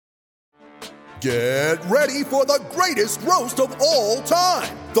Get ready for the greatest roast of all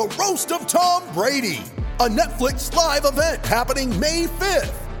time, the Roast of Tom Brady, a Netflix live event happening May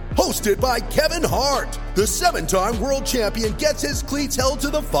 5th. Hosted by Kevin Hart, the 7-time world champion gets his cleats held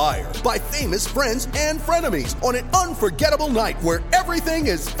to the fire by famous friends and frenemies on an unforgettable night where everything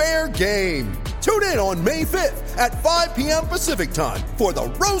is fair game. Tune in on May 5th at 5 p.m. Pacific time for the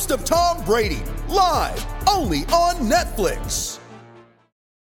Roast of Tom Brady, live only on Netflix.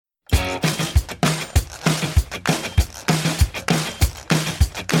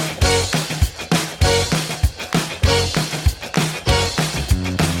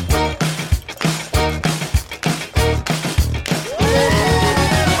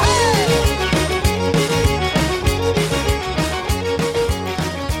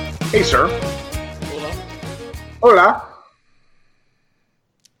 Hey, sir. Hola.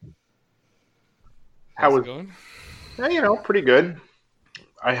 How's it going? Pretty good.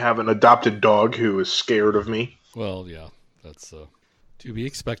 I have an adopted dog who is scared of me. Well, yeah, that's to be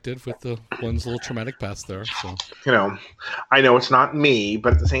expected with the one's little traumatic past there. So, I know it's not me,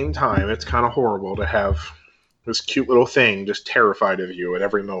 but at the same time, it's kind of horrible to have this cute little thing just terrified of you at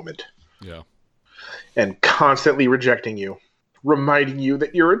every moment. Yeah. And constantly rejecting you. Reminding you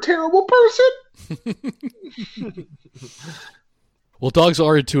that you're a terrible person. Well, dogs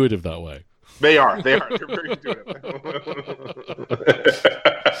are intuitive that way. They are. They're very intuitive.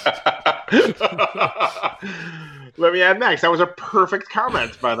 Let me add next. That was a perfect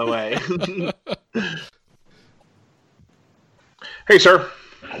comment, by the way. Hey, sir.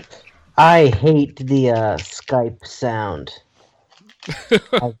 I hate the Skype sound.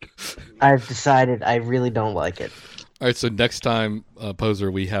 I've decided I really don't like it. All right, so next time, Poser,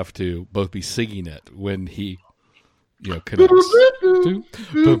 we have to both be singing it when he, connects. Boom,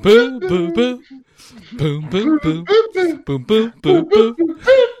 boom, boom, boom, boom, boom, boom, boom, boom, boom, boom.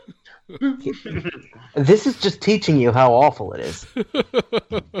 This is just teaching you how awful it is.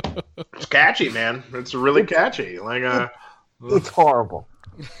 It's catchy, man. It's really catchy. It's horrible.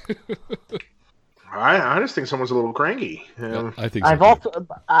 I just think someone's a little cranky. Yeah, I think so.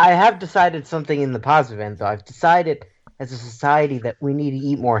 I have decided something in the positive end, though. I've decided as a society that we need to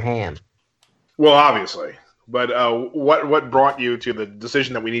eat more ham. Well, obviously. But what brought you to the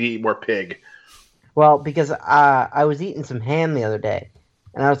decision that we need to eat more pig? Well, because I was eating some ham the other day,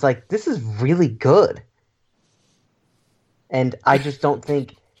 and I was like, this is really good. And I just don't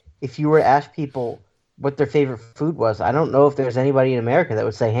think, if you were to ask people what their favorite food was, I don't know if there's anybody in America that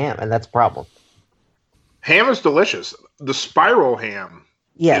would say ham, and that's a problem. Ham is delicious. The spiral ham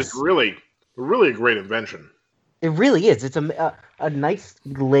is really a great invention. It really is. It's a nice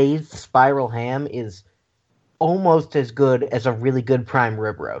glazed spiral ham is almost as good as a really good prime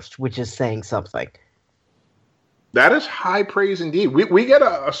rib roast, which is saying something. That is high praise indeed. We get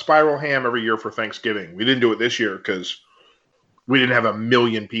a spiral ham every year for Thanksgiving. We didn't do it this year because we didn't have 1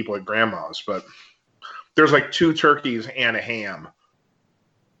 million people at Grandma's, but there's 2 turkeys and a ham.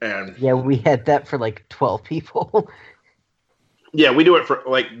 And yeah, we had that for 12 people. Yeah, we do it for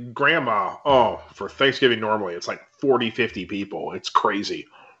Grandma. Oh, for Thanksgiving normally it's 40, 50 people. It's crazy.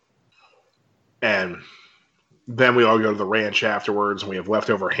 And then we all go to the ranch afterwards, and we have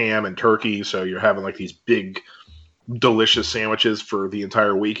leftover ham and turkey. So you're having these big, delicious sandwiches for the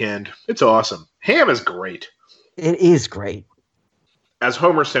entire weekend. It's awesome. Ham is great. It is great. As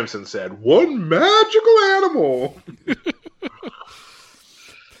Homer Simpson said, one magical animal.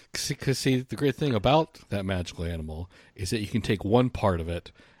 Because, see, the great thing about that magical animal is that you can take one part of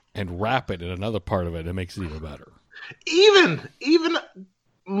it and wrap it in another part of it, and it makes it even better. Even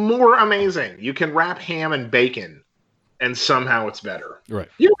more amazing. You can wrap ham in bacon, and somehow it's better. Right.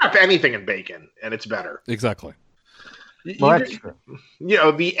 You wrap anything in bacon, and it's better. Exactly.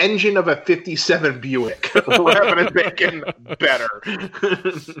 The engine of a 57 Buick. Wrapping in bacon, better.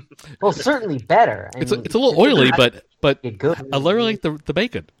 Well, certainly better. It's a little oily, but I literally like the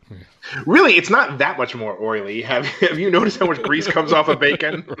bacon. Really, it's not that much more oily. Have you noticed how much grease comes off of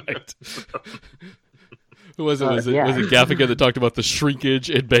bacon? Right. Who was it? Was it Gaffigan that talked about the shrinkage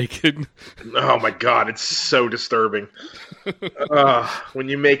in bacon? Oh my God, it's so disturbing. When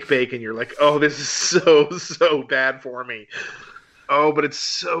you make bacon, you're like, oh, this is so bad for me. Oh, but it's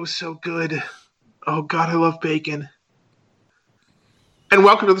so good. Oh God, I love bacon. And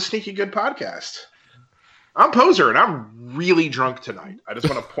welcome to the Sneaky Good Podcast. I'm Poser, and I'm really drunk tonight. I just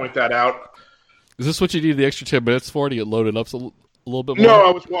want to point that out. Is this what you need the extra 10 minutes for to get loaded up a little bit more? No,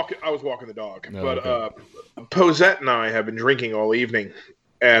 I was walking the dog. No, but okay. Posette and I have been drinking all evening,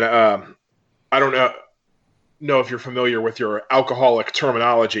 and I don't know if you're familiar with your alcoholic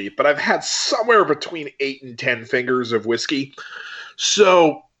terminology, but I've had somewhere between 8 and 10 fingers of whiskey.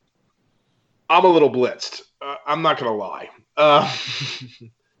 So I'm a little blitzed. I'm not going to lie.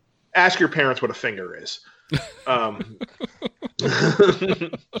 Ask your parents what a finger is. I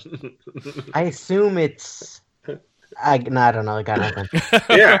assume it's. I don't know. I got nothing.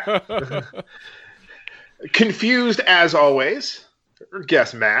 Yeah. Confused as always.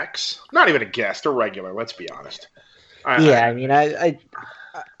 Guess Max. Not even a guest, a regular. Let's be honest. I mean,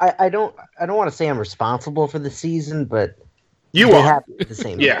 I don't want to say I'm responsible for the season, but you are happen at the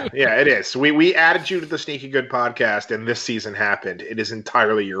same time. Yeah, it is. We added you to the Sneaky Good podcast, and this season happened. It is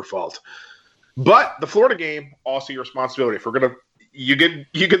entirely your fault. But the Florida game, also your responsibility. If we're gonna, you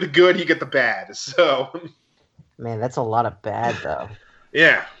get the good, you get the bad. So, man, that's a lot of bad though.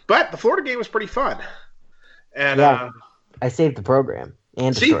 Yeah, but the Florida game was pretty fun, and I saved the program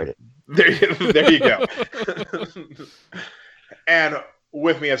and destroyed it. There you go. And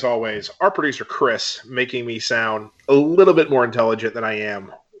with me, as always, our producer Chris, making me sound a little bit more intelligent than I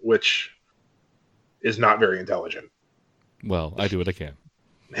am, which is not very intelligent. Well, I do what I can.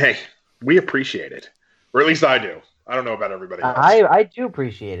 Hey, we appreciate it, or at least I do. I don't know about everybody else. I do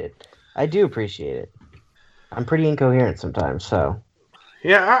appreciate it. I do appreciate it. I'm pretty incoherent sometimes, so.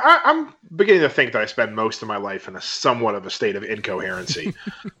 Yeah, I'm beginning to think that I spend most of my life in somewhat of a state of incoherency.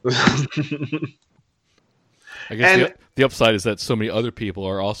 I guess the upside is that so many other people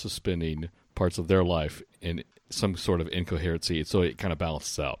are also spending parts of their life in some sort of incoherency, so it kind of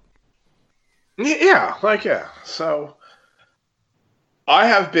balances out. Yeah. So I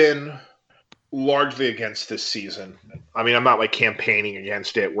have been largely against this season. I mean, I'm not like campaigning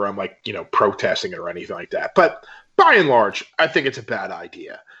against it where I'm like, protesting it or anything like that. But by and large, I think it's a bad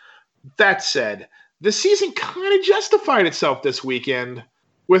idea. That said, the season kind of justified itself this weekend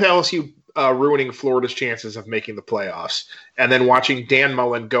with LSU ruining Florida's chances of making the playoffs, and then watching Dan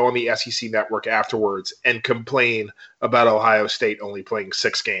Mullen go on the SEC network afterwards and complain about Ohio State only playing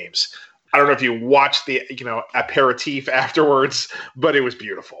 6 games. I don't know if you watched the aperitif afterwards, but it was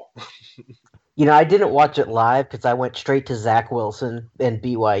beautiful. I didn't watch it live because I went straight to Zach Wilson and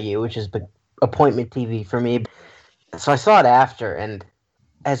BYU, which is appointment TV for me. So I saw it after, and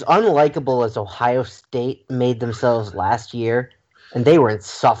as unlikable as Ohio State made themselves last year, and they were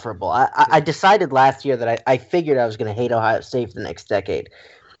insufferable. I decided last year that I figured I was going to hate Ohio State for the next decade.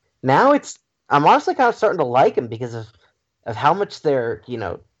 Now I'm honestly kind of starting to like them because of how much they're,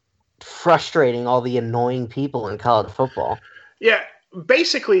 frustrating all the annoying people in college football. Yeah,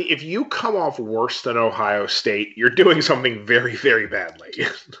 basically, if you come off worse than Ohio State, you're doing something very, very badly.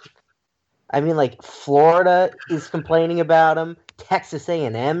 I mean, like, Florida is complaining about him. Texas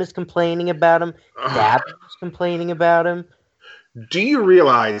A&M is complaining about him. Dabbs is complaining about him. Do you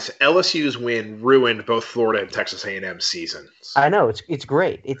realize LSU's win ruined both Florida and Texas A&M's seasons? I know. It's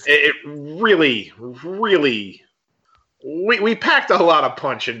great. It really, really... We packed a lot of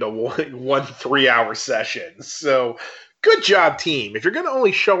punch into one 3-hour session. So, good job, team. If you're going to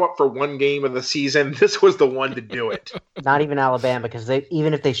only show up for one game of the season, this was the one to do it. Not even Alabama, because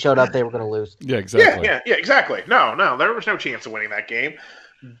even if they showed up, they were going to lose. Yeah, exactly. Yeah, exactly. No, there was no chance of winning that game.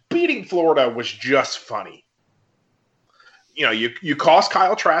 Beating Florida was just funny. You cost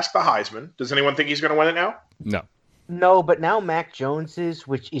Kyle Trask the Heisman. Does anyone think he's going to win it now? No. No, but now Mac Jones is,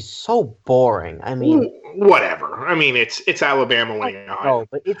 which is so boring. I mean, whatever. I mean, it's Alabama winning a Heisman. No,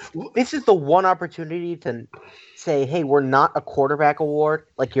 but this is the one opportunity to say, hey, we're not a quarterback award.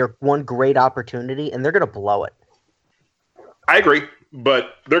 Like, your one great opportunity, and they're going to blow it. I agree,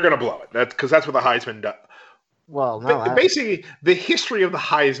 but they're going to blow it. That's what the Heisman does. Well, no. Basically, the history of the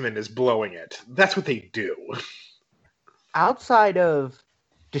Heisman is blowing it. That's what they do. Outside of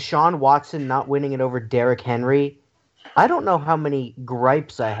Deshaun Watson not winning it over Derrick Henry, I don't know how many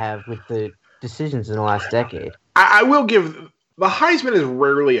gripes I have with the decisions in the last decade. I will give the Heisman is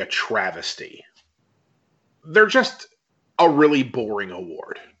rarely a travesty. They're just a really boring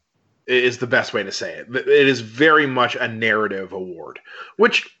award, is the best way to say it. It is very much a narrative award,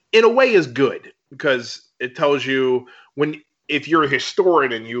 which in a way is good because it tells you if you're a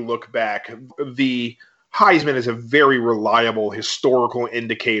historian and you look back, the Heisman is a very reliable historical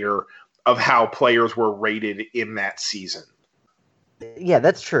indicator of how players were rated in that season. Yeah,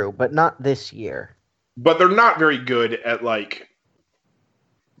 that's true, but not this year. But they're not very good at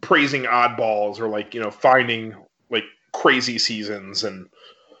praising oddballs or finding crazy seasons, and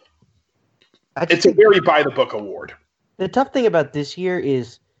it's a very by the book award. The tough thing about this year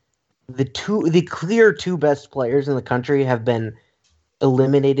is the clear two best players in the country have been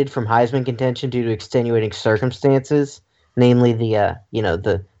eliminated from Heisman contention due to extenuating circumstances, namely the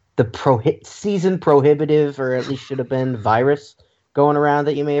season prohibitive, or at least should have been, virus going around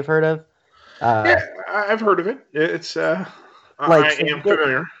that you may have heard of. Yeah, I've heard of it. It's I am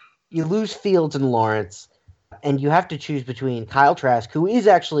familiar. you lose Fields and Lawrence, and you have to choose between Kyle Trask, who is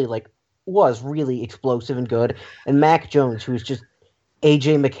actually was really explosive and good, and Mac Jones, who is just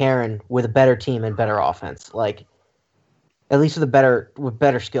AJ McCarron with a better team and better offense. At least with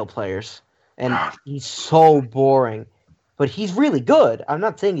better skill players. And he's so boring. But he's really good. I'm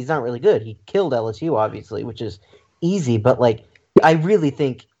not saying he's not really good. He killed LSU, obviously, which is easy. But I really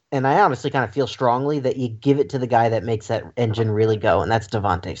think, and I honestly kind of feel strongly that you give it to the guy that makes that engine really go, and that's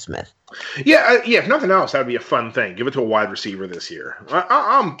Devontae Smith. Yeah. If nothing else, that would be a fun thing. Give it to a wide receiver this year.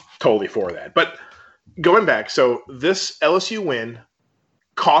 I'm totally for that. But going back, so this LSU win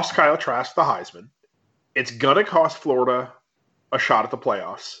cost Kyle Trask the Heisman. It's gonna cost Florida a shot at the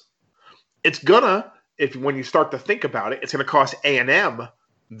playoffs. It's gonna, when you start to think about it, it's gonna cost A&M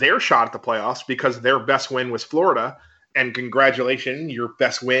their shot at the playoffs because their best win was Florida. And congratulations, your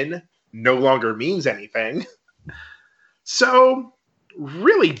best win no longer means anything. So,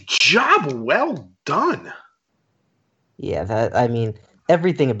 really, job well done. Yeah,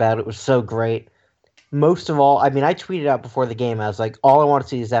 everything about it was so great. Most of all, I tweeted out before the game, I was like, all I want to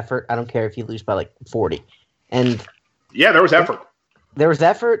see is effort. I don't care if you lose by 40. And yeah, there was effort. There was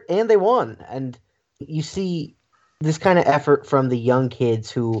effort, and they won. And you see this kind of effort from the young kids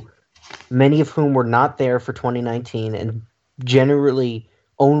who, many of whom were not there for 2019 and generally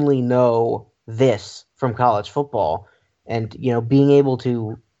only know this from college football. And, being able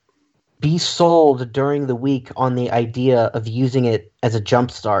to be sold during the week on the idea of using it as a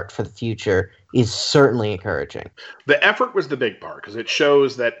jumpstart for the future is certainly encouraging. The effort was the big part because it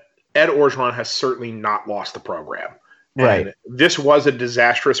shows that Ed Orgeron has certainly not lost the program. Right. And this was a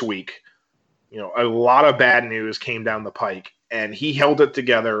disastrous week. A lot of bad news came down the pike, and he held it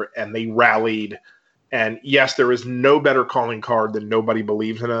together, and they rallied. And yes, there is no better calling card than nobody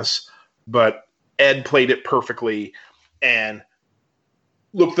believes in us, but Ed played it perfectly. And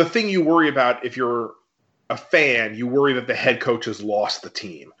look, the thing you worry about if you're a fan, you worry that the head coach has lost the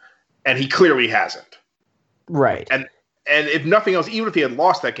team, and he clearly hasn't. Right. And if nothing else, even if he had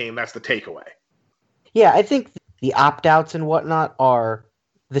lost that game, that's the takeaway. Yeah, I think the opt-outs and whatnot are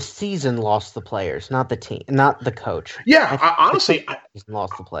the season lost the players, not the team, not the coach. Yeah, honestly, the season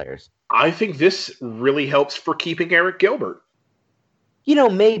lost the players. I think this really helps for keeping Eric Gilbert.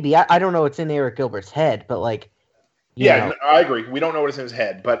 Maybe. I don't know what's in Eric Gilbert's head, but I agree. We don't know what is in his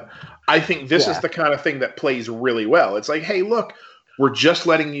head, but I think this is the kind of thing that plays really well. It's like, hey, look, we're just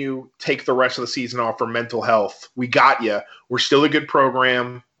letting you take the rest of the season off for mental health. We got you. We're still a good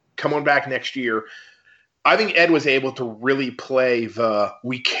program. Come on back next year. I think Ed was able to really play the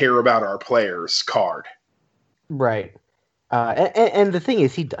we care about our players card. Right. And the thing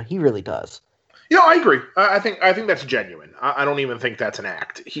is, he really does. I agree. I think that's genuine. I don't even think that's an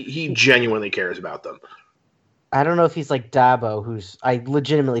act. He genuinely cares about them. I don't know if he's like Dabo, I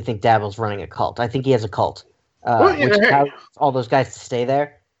legitimately think Dabo's running a cult. I think he has a cult. Which allows all those guys to stay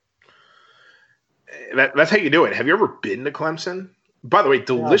there. That's how you do it. Have you ever been to Clemson? By the way,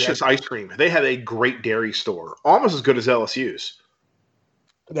 delicious ice cream. They have a great dairy store, almost as good as LSU's.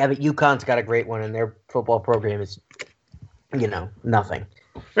 Yeah, but UConn's got a great one, and their football program is, nothing.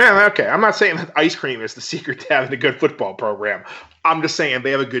 Yeah, okay. I'm not saying that ice cream is the secret to having a good football program. I'm just saying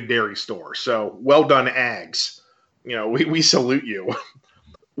they have a good dairy store. So, well done, Ags. We salute you.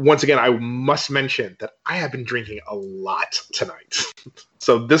 Once again, I must mention that I have been drinking a lot tonight.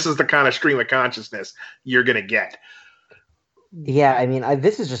 So this is the kind of stream of consciousness you're going to get. Yeah,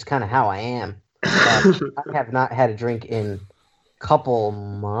 this is just kind of how I am. I have not had a drink in a couple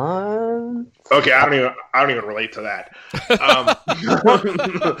months. Okay, I don't even relate to that.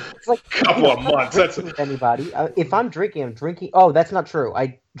 It's like couple of months. That's anybody. If I'm drinking. Oh, that's not true.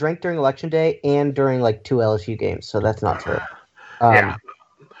 I drank during Election Day and during 2 LSU games, so that's not true. Yeah.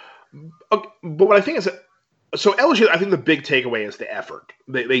 Okay, but what I think is that, so LSU, I think the big takeaway is the effort.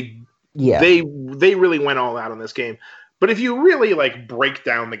 They really went all out on this game. But if you really break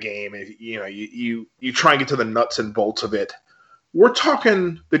down the game, you try and get to the nuts and bolts of it, we're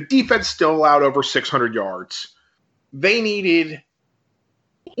talking the defense still allowed over 600 yards. They needed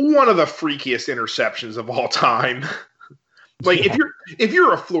one of the freakiest interceptions of all time. If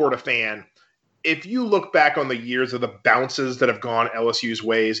you're a Florida fan, if you look back on the years of the bounces that have gone LSU's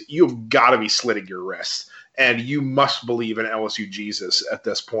ways, you've got to be slitting your wrists. And you must believe in LSU Jesus at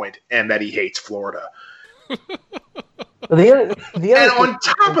this point and that he hates Florida. And on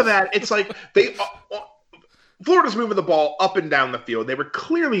top of that, it's like Florida's moving the ball up and down the field. They were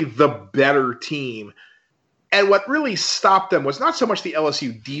clearly the better team. And what really stopped them was not so much the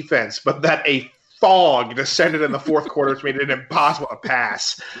LSU defense, but that a fog descended in the fourth quarter, which made it impossible to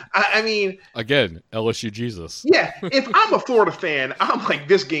pass. I mean, again, LSU Jesus. Yeah, if I'm a Florida fan, I'm like,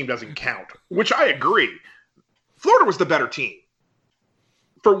 this game doesn't count, which I agree. Florida was the better team.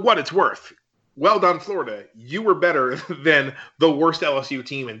 For what it's worth. Well done, Florida. You were better than the worst LSU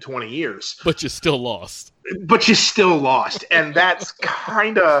team in 20 years. But you still lost. And that's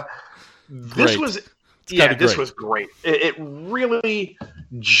kind of – this was great. It really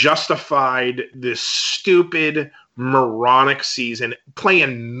justified this stupid, moronic season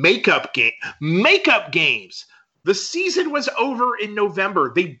playing makeup games. The season was over in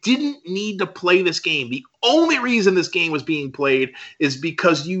November. They didn't need to play this game. The only reason this game was being played is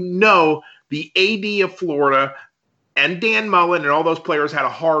because the AD of Florida and Dan Mullen and all those players had a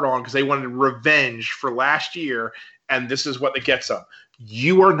hard-on because they wanted revenge for last year, and this is what it gets them.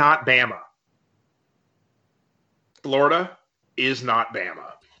 You are not Bama. Florida is not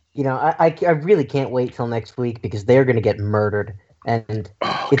Bama. I really can't wait till next week because they're going to get murdered, and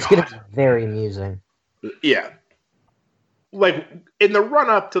it's going to be very amusing. Yeah. Like, in the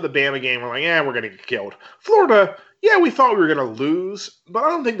run-up to the Bama game, we're like, we're going to get killed. Florida, we thought we were going to lose, but I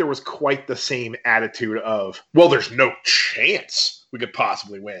don't think there was quite the same attitude of, well, there's no chance we could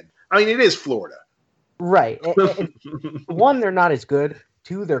possibly win. I mean, it is Florida. Right. One, they're not as good.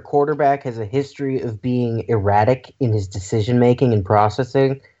 Two, their quarterback has a history of being erratic in his decision-making and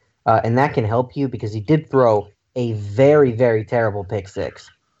processing, and that can help you because he did throw a very, very terrible pick six.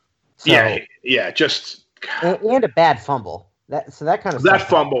 So, and a bad fumble. That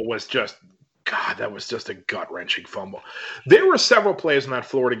fumble was just that was just a gut-wrenching fumble. There were several plays in that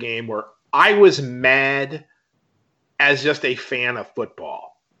Florida game where I was mad as just a fan of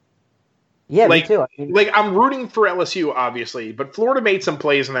football. Yeah, me too. I'm rooting for LSU, obviously, but Florida made some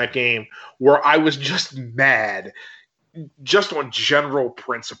plays in that game where I was just mad, just on general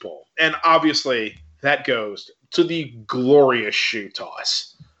principle. And obviously, that goes to the glorious shoe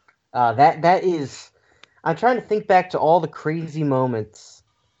toss. That is... I'm trying to think back to all the crazy moments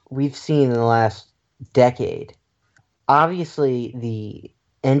we've seen in the last decade. Obviously, the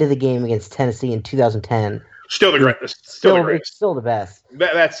end of the game against Tennessee in 2010. Still the greatest. It's still the best.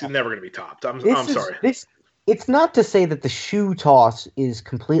 That's never going to be topped. I'm sorry. It's not to say that the shoe toss is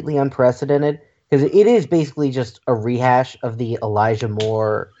completely unprecedented, because it is basically just a rehash of the Elijah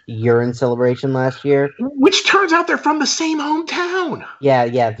Moore urine celebration last year. Which turns out they're from the same hometown. Yeah.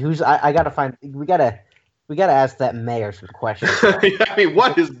 I got to find... We got to ask that mayor some questions. I mean,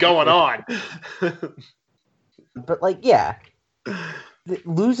 what is going on? But,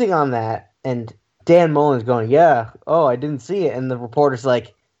 losing on that, and Dan Mullen's going, I didn't see it. And the reporter's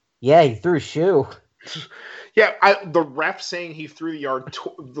like, he threw a shoe. Yeah, the ref saying he threw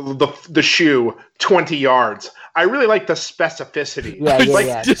the shoe 20 yards. I really like the specificity.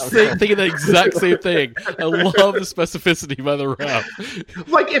 Thinking the exact same thing. I love the specificity by the ref.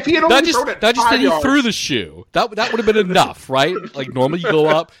 Like, if he had only thrown it 5 yards. Not just that he threw the shoe. That would have been enough, right? Like, normally you go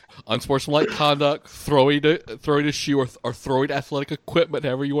up, unsportsmanlike conduct, throwing a shoe or throwing athletic equipment,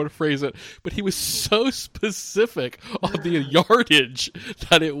 however you want to phrase it. But he was so specific on the yardage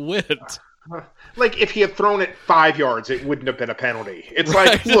that it went. Like, if he had thrown it 5 yards, it wouldn't have been a penalty. It's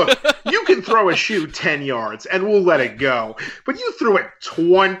like, look, you can throw a shoe 10 yards, and we'll let it go. But you threw it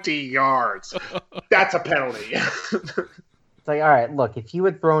 20 yards. That's a penalty. It's like, all right, look, if you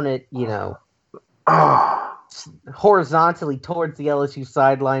had thrown it, horizontally towards the LSU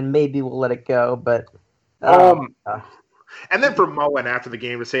sideline, maybe we'll let it go. But and then for Mullen after the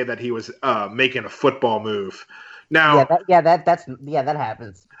game to say that he was making a football move. Now, that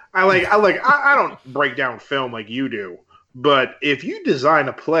happens. I don't break down film like you do, but if you design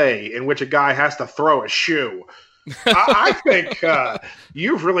a play in which a guy has to throw a shoe, I think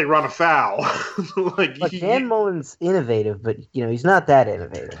you've really run afoul. Dan Mullen's innovative, but he's not that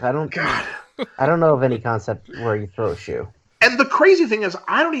innovative. I don't know of any concept where you throw a shoe. And the crazy thing is,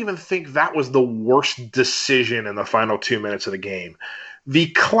 I don't even think that was the worst decision in the final 2 minutes of the game.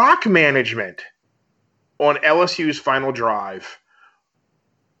 The clock management on LSU's final drive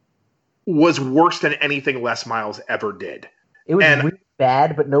was worse than anything Les Miles ever did. It was really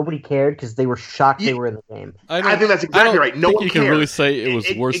bad, but nobody cared because they were shocked they were in the game. I think that's exactly right. No one you cared. Can really say it was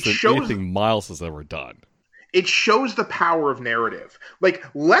worse than anything Miles has ever done. It shows the power of narrative. Like,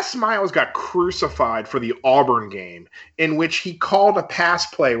 Les Miles got crucified for the Auburn game, in which he called a pass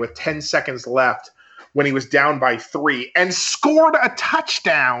play with 10 seconds left when he was down by 3 and scored a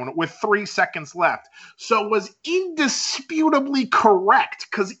touchdown with 3 seconds left. So was indisputably correct,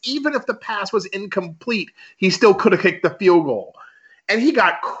 because even if the pass was incomplete, he still could have kicked the field goal. And he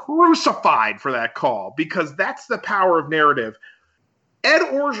got crucified for that call, because that's the power of narrative. Ed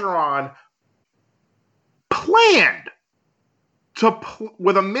Orgeron planned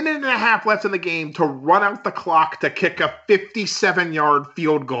with a minute and a half left in the game to run out the clock to kick a 57-yard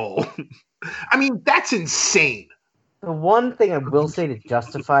field goal. I mean, that's insane. The one thing I will say to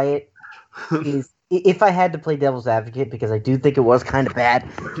justify it is if I had to play devil's advocate, because I do think it was kind of bad.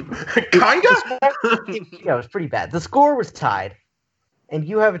 Kind of? Yeah, it was pretty bad. The score was tied, and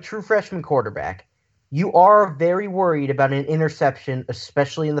you have a true freshman quarterback. You are very worried about an interception,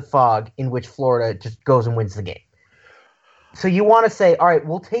 especially in the fog, in which Florida just goes and wins the game. So you want to say, all right,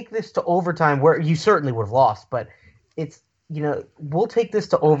 we'll take this to overtime, where you certainly would have lost, but it's, we'll take this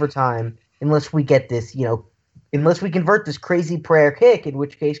to overtime unless we get this, unless we convert this crazy prayer kick, in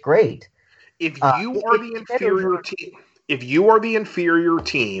which case, great. If you are the inferior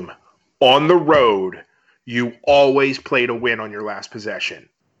team on the road, you always play to win on your last possession.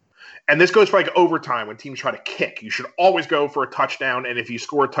 And this goes for like overtime when teams try to kick. You should always go for a touchdown, and if you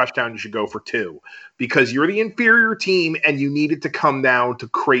score a touchdown, you should go for 2 because you're the inferior team and you need it to come down to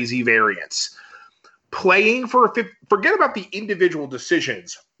crazy variance. Playing forget about the individual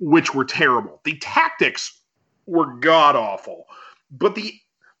decisions, which were terrible. The tactics were god-awful, but the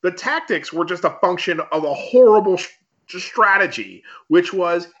tactics were just a function of a horrible strategy, which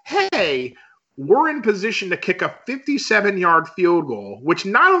was, hey, we're in position to kick a 57-yard field goal, which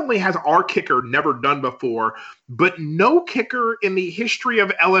not only has our kicker never done before, but no kicker in the history of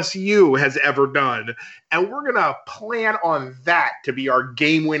LSU has ever done. And we're going to plan on that to be our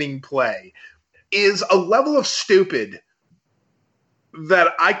game-winning play. Is a level of stupid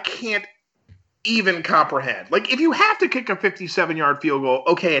that I can't even comprehend. Like, if you have to kick a 57-yard field goal,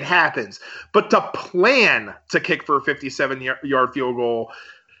 okay, it happens. But to plan to kick for a 57-yard field goal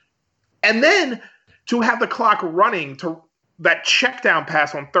and then to have the clock running to that check down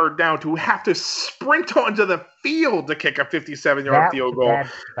pass on third down, to have to sprint onto the field to kick a 57-yard field goal.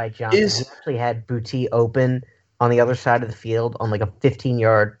 By Johnson. He actually had Boutte open on the other side of the field on like a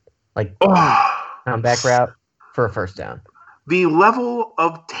 15-yard comeback route for a first down. The level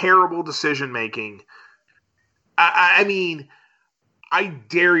of terrible decision-making, I mean, I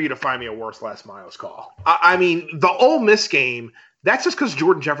dare you to find me a worse Les Miles call. I mean, the Ole Miss game, that's just because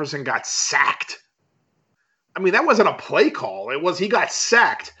Jordan Jefferson got sacked. I mean, that wasn't a play call. It was he got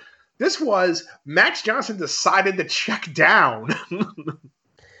sacked. This was Max Johnson decided to check down.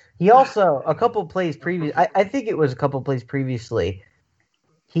 He also, a couple plays previous, I think it was a couple plays previously,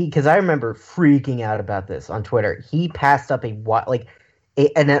 because I remember freaking out about this on Twitter. He passed up an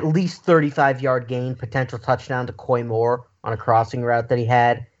at least 35-yard gain, potential touchdown to Coy Moore on a crossing route that he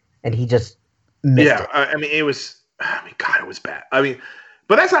had, and he just missed it. I mean, it was bad. I mean,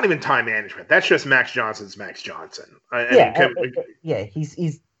 but that's not even time management. That's just Max Johnson's Max Johnson.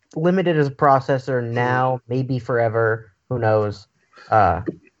 He's limited as a processor now, maybe forever. Who knows?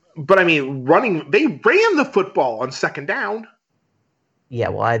 But I mean, they ran the football on second down. Yeah,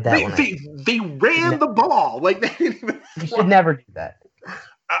 well, I had that one. They ran the ball. Like, they didn't even. You should never do that.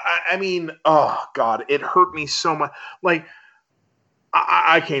 I mean, oh God, it hurt me so much. Like,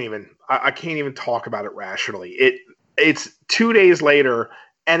 I can't even talk about it rationally. It's 2 days later,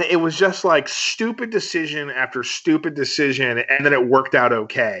 and it was just like stupid decision after stupid decision, and then it worked out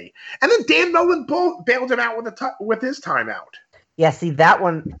okay. And then Dan Mullen bailed him out with his timeout. Yeah, see, that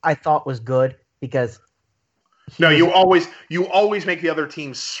one I thought was good because. You always make the other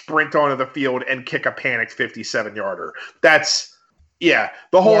team sprint onto the field and kick a panicked 57-yarder. That's the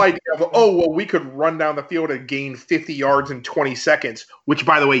whole idea of we could run down the field and gain 50 yards in 20 seconds, which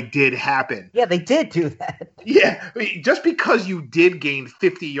by the way did happen. Yeah, they did do that. Yeah, just because you did gain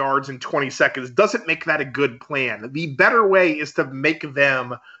 50 yards in 20 seconds doesn't make that a good plan. The better way is to make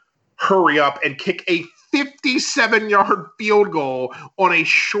them hurry up and kick a 57-yard field goal on a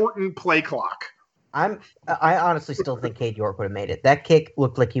shortened play clock. I honestly still think Cade York would have made it. That kick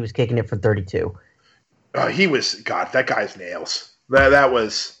looked like he was kicking it for 32. That guy's nails. That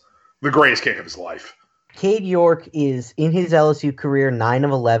was the greatest kick of his life. Cade York is, in his LSU career, 9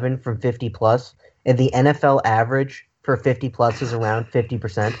 of 11 from 50+, and the NFL average for 50+ is around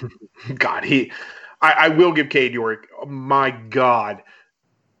 50%. God, I will give Cade York, my God,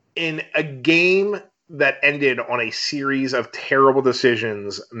 in a game that ended on a series of terrible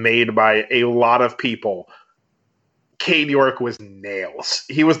decisions made by a lot of people, Cade York was nails.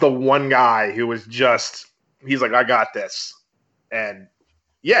 He was the one guy who was he's like, I got this. And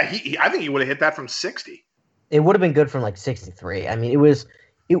yeah, I think he would have hit that from 60. It would have been good from like 63. I mean, it was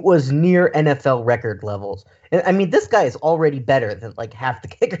near NFL record levels. And I mean, this guy is already better than like half the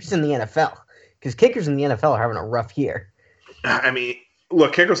kickers in the NFL, because kickers in the NFL are having a rough year. I mean,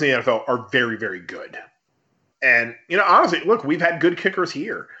 look, kickers in the NFL are very, very good. And, honestly, look, we've had good kickers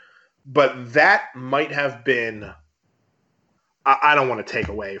here. But that might have been. I don't want to take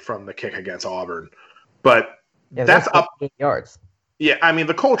away from the kick against Auburn, but that's up 8 yards. Yeah, I mean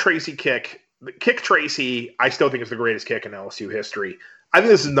the Cole Tracy kick, the kick Tracy, I still think is the greatest kick in LSU history. I think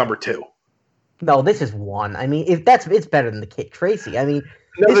this is number 2. No, this is 1. I mean, it's better than the kick Tracy. I mean,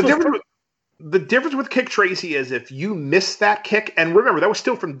 no, the difference with kick Tracy is if you miss that kick, and remember that was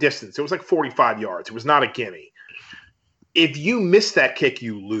still from distance. It was like 45 yards. It was not a gimme. If you miss that kick,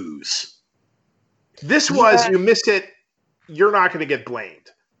 you lose. This was you miss it, you're not going to get blamed.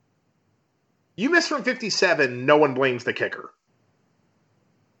 You miss from 57, no one blames the kicker.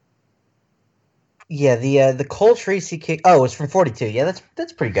 Yeah, the Cole Tracy kick. Oh, it's from 42. Yeah,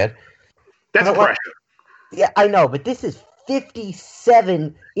 that's pretty good. That's pressure. Yeah, I know, but this is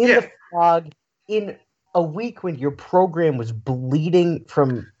 57 in the fog in a week when your program was bleeding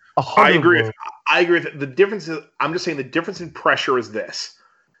from 100. I agree with it. The difference is, I'm just saying the difference in pressure is this.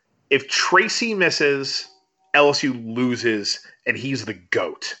 If Tracy misses, LSU loses, and he's the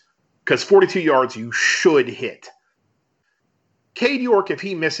GOAT. Because 42 yards you should hit. Cade York, if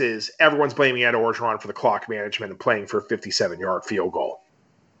he misses, everyone's blaming Ed Orgeron for the clock management and playing for a 57-yard field goal.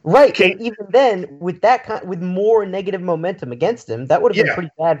 Right, and even then, with with more negative momentum against him, that would have been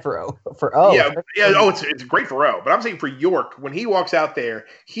pretty bad for O. Yeah. Oh, it's great for O. But I'm saying for York, when he walks out there,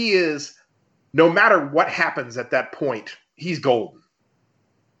 he is, no matter what happens at that point, he's golden.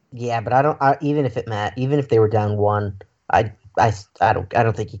 Yeah, but even if they were down 1, I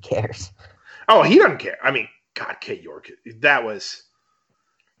don't think he cares. Oh, he doesn't care. I mean, God, Cade York, that was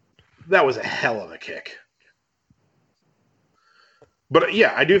a hell of a kick. But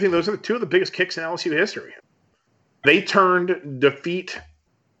yeah, I do think those are 2 of the biggest kicks in LSU history. They turned defeat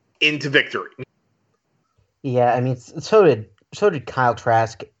into victory. Yeah, I mean, so did Kyle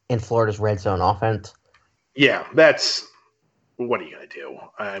Trask in Florida's red zone offense. Yeah, that's what are you gonna do?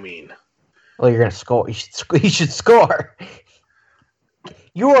 I mean, well, you're gonna score. You should score.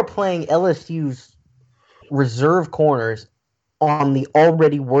 You are playing LSU's reserve corners on the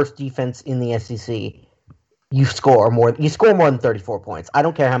already worst defense in the SEC. You score more than 34 points. I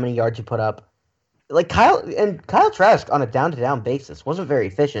don't care how many yards you put up. Like Kyle Trask on a down-to-down basis wasn't very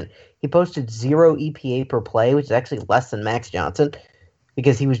efficient. He posted 0 EPA per play, which is actually less than Max Johnson,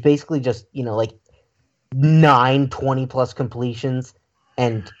 because he was basically just, like 9 20-plus completions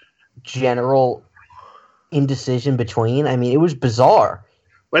and general indecision between. I mean, it was bizarre.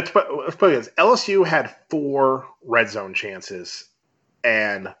 Let's put this. LSU had 4 red zone chances,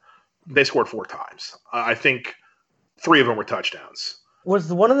 and they scored 4 times. I think 3 of them were touchdowns.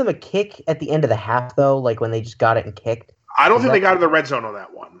 Was one of them a kick at the end of the half, though, like when they just got it and kicked? I don't think they got in the red zone on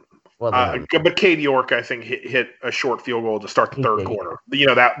that one. Well, but Cade York, I think, hit a short field goal to start the third quarter.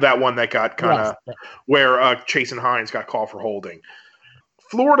 That one that got kind of where Chasen Hines got called for holding.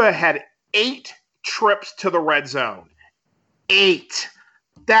 Florida had 8 trips to the red zone. 8.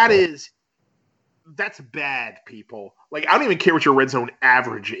 That's bad, people. Like, I don't even care what your red zone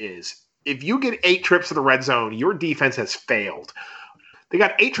average is. If you get 8 trips to the red zone, your defense has failed. They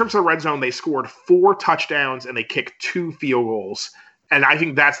got 8 trips to the red zone. They scored 4 touchdowns, and they kicked 2 field goals. And I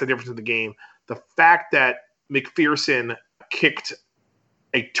think that's the difference in the game. The fact that McPherson kicked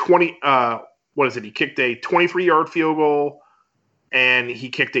a 20 he kicked a 23-yard field goal, and he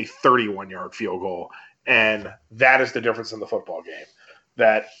kicked a 31-yard field goal. And that is the difference in the football game.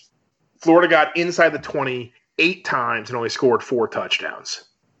 That Florida got inside the 20 8 times and only scored 4 touchdowns.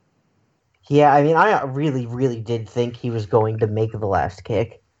 Yeah, I mean, I really, really did think he was going to make the last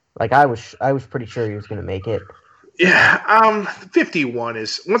kick. Like, I was pretty sure he was going to make it. Yeah, 51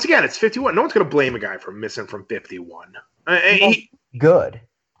 is, once again, it's 51. No one's going to blame a guy for missing from 51. Good.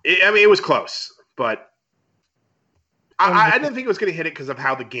 I mean, it was close, but I didn't think it was going to hit it because of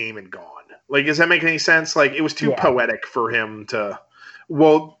how the game had gone. Like, does that make any sense? Like, it was too poetic for him to.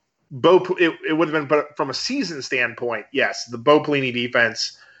 Well, it would have been, but from a season standpoint, yes, the Bo Pelini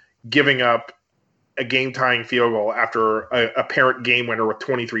defense giving up a game-tying field goal after a apparent game winner with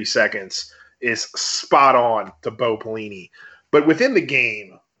 23 seconds is spot on to Bo Pelini. But within the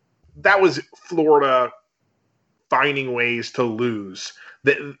game, that was Florida finding ways to lose.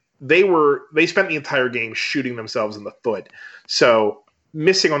 They spent the entire game shooting themselves in the foot. So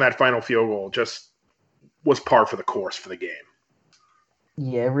missing on that final field goal just was par for the course for the game.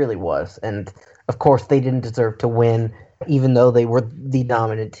 Yeah, it really was. And, of course, they didn't deserve to win, even though they were the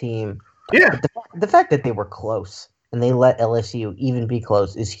dominant team. Yeah. The fact that they were close and they let LSU even be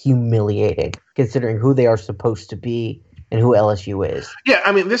close is humiliating, considering who they are supposed to be and who LSU is. Yeah,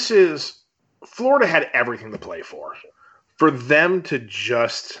 I mean, Florida had everything to play for. For them to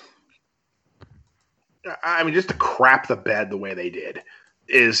just to crap the bed the way they did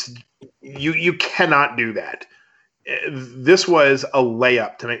is You cannot do that. This was a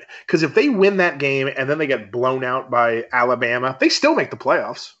layup to make, because if they win that game and then they get blown out by Alabama, they still make the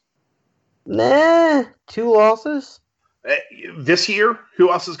playoffs. Nah, 2 losses. This year,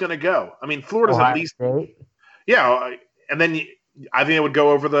 who else is going to go? I mean, Florida's Ohio at least State. Yeah, and then I think it would go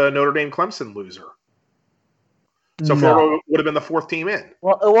over the Notre Dame Clemson loser. So Florida would have been the 4th team in.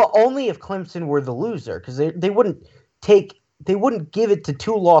 Well, only if Clemson were the loser, because they wouldn't give it to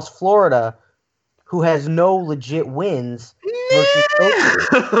 2-loss Florida, who has no legit wins.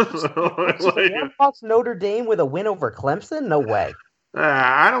 Versus lost Notre Dame with a win over Clemson? No way.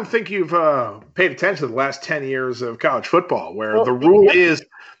 I don't think you've paid attention to the last 10 years of college football, where the rule is,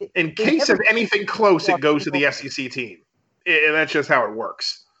 in case of anything close, it goes to the SEC team. And that's just how it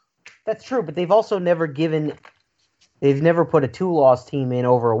works. That's true, but they've also never put a 2-loss team in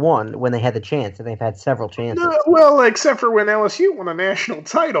over a 1 when they had the chance, and they've had several chances. No, well, except for when LSU won a national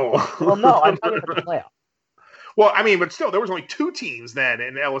title. Well, no, I'm talking about the playoff. Well, I mean, but still, there was only 2 teams then,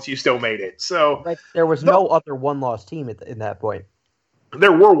 and LSU still made it. So but there was no other 1-loss team in that point.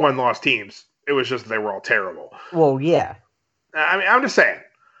 There were 1-loss teams. It was just they were all terrible. Well, yeah. I mean, I'm just saying,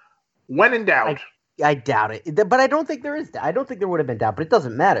 when in doubt. I doubt it, but I don't think there is. I don't think there would have been doubt, but it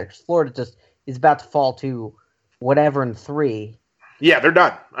doesn't matter because Florida just is about to fall to whatever in 3. Yeah, they're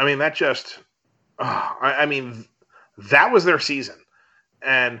done. I mean, that just. I mean, that was their season,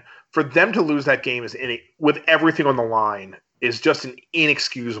 and for them to lose that game with everything on the line is just an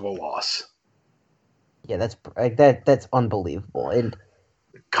inexcusable loss. Yeah, that's unbelievable, and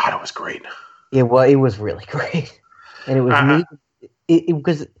God, it was great. It was really great, and it was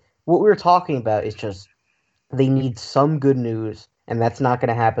because what we were talking about is just they need some good news, and that's not going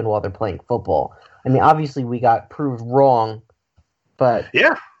to happen while they're playing football. I mean, obviously we got proved wrong, but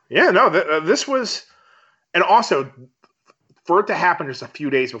this was, and also for it to happen just a few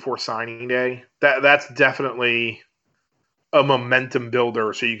days before signing day, that's definitely a momentum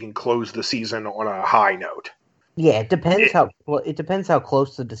builder, so you can close the season on a high note. Yeah, it depends how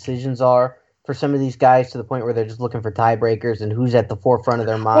close the decisions are for some of these guys to the point where they're just looking for tiebreakers and who's at the forefront of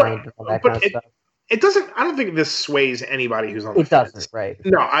their mind and all that kind of stuff. It doesn't. I don't think this sways anybody who's on the fence. It doesn't, right?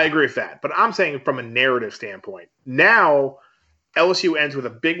 No, I agree with that. But I'm saying from a narrative standpoint, now LSU ends with a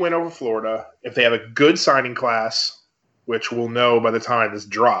big win over Florida. If they have a good signing class, which we'll know by the time this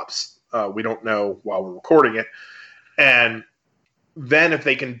drops, we don't know while we're recording it, and then if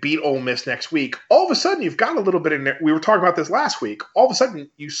they can beat Ole Miss next week, all of a sudden you've got a little bit of – we were talking about this last week. All of a sudden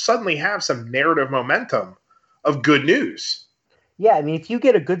you suddenly have some narrative momentum of good news. Yeah, I mean, if you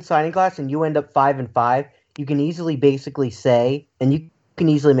get a good signing class and you end up 5-5, you can easily basically say – and you can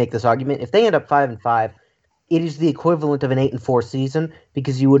easily make this argument. If they end up 5-5, it is the equivalent of an 8-4 season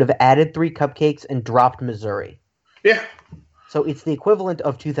because you would have added 3 cupcakes and dropped Missouri. Yeah. So it's the equivalent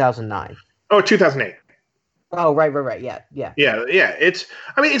of 2009. Oh, 2008. Oh, right. Yeah. It's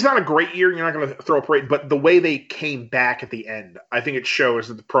not a great year. You're not going to throw a parade, but the way they came back at the end, I think it shows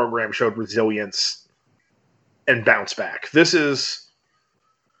that the program showed resilience and bounce back. This was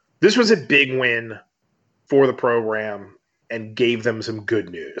a big win for the program and gave them some good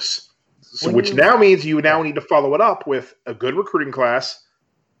news. Which now means you now need to follow it up with a good recruiting class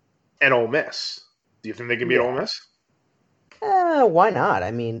and Ole Miss. Do you think they can beat Ole Miss? Why not?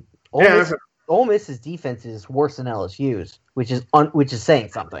 I mean, Ole Miss's defense is worse than LSU's, which is saying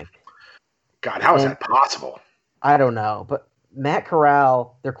something. God, how is that possible? I don't know, but Matt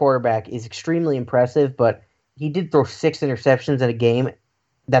Corral, their quarterback, is extremely impressive, but he did throw 6 interceptions in a game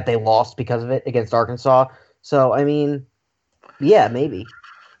that they lost because of it against Arkansas. So, I mean, yeah, maybe.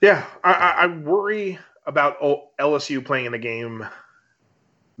 Yeah, I worry about LSU playing in the game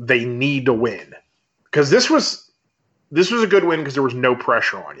they need to win. Because this was a good win because there was no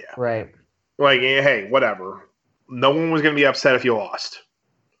pressure on you. Right. Like, hey, whatever. No one was going to be upset if you lost.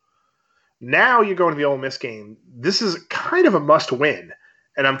 Now you go into the Ole Miss game. This is kind of a must-win,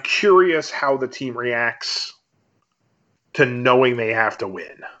 and I'm curious how the team reacts to knowing they have to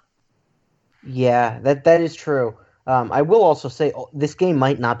win. Yeah, that is true. I will also say this game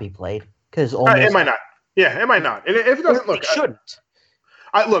might not be played because it might not. Yeah, it might not. And if it doesn't, it shouldn't.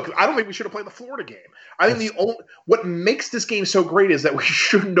 I don't think we should have played the Florida game. I think what makes this game so great is that we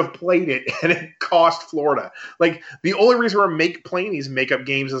shouldn't have played it, and it cost Florida. Like, the only reason we're playing these makeup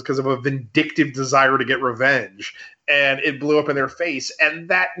games is because of a vindictive desire to get revenge, and it blew up in their face, and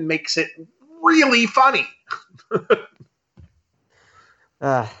that makes it really funny.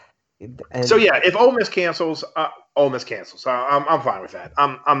 So yeah, if Ole Miss cancels, Ole Miss cancels. I'm fine with that.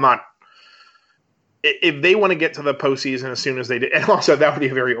 I'm not. If they want to get to the postseason as soon as they did, and also that would be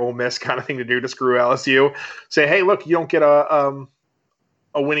a very Ole Miss kind of thing to do to screw LSU. Say, hey, look, you don't get a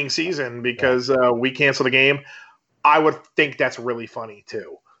a winning season because we canceled a game, I would think that's really funny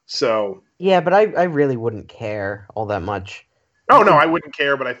too. So yeah, but I really wouldn't care all that much. Oh no, I wouldn't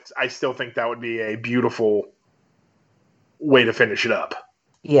care, but I still think that would be a beautiful way to finish it up.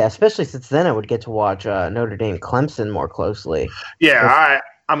 Yeah, especially since then I would get to watch Notre Dame Clemson more closely. Yeah,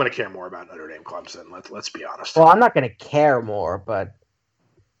 I'm going to care more about Notre Dame Clemson. Let's be honest. Well, I'm not going to care more, but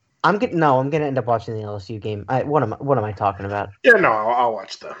I'm going to end up watching the LSU game. What am I talking about? Yeah, no, I'll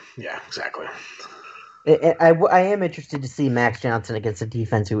watch exactly. I am interested to see Max Johnson against a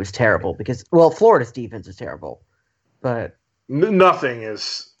defense who is terrible because, well, Florida's defense is terrible, but nothing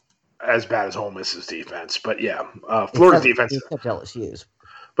is as bad as Ole Miss's defense. But yeah, Florida's defense. Except LSU's.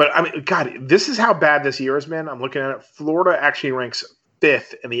 But I mean, God, this is how bad this year has been. I'm looking at it. Florida actually ranks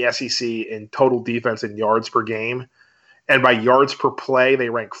 5th in the SEC in total defense and yards per game, and by yards per play, they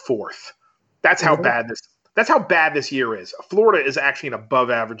rank 4th. That's how bad this. That's how bad this year is. Florida is actually an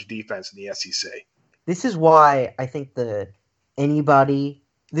above-average defense in the SEC. This is why I think this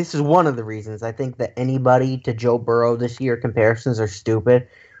is one of the reasons I think that anybody to Joe Burrow this year comparisons are stupid.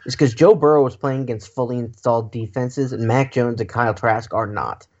 Is because Joe Burrow was playing against fully installed defenses, and Mac Jones and Kyle Trask are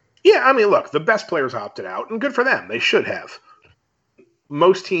not. Yeah, I mean, look, the best players opted out, and good for them. They should have.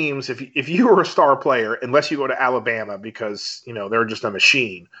 Most teams, if you were a star player, unless you go to Alabama because they're just a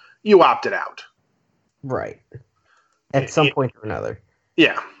machine, you opted out. Right. At some point or another.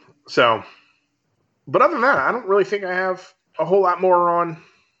 Yeah. So, but other than that, I don't really think I have a whole lot more on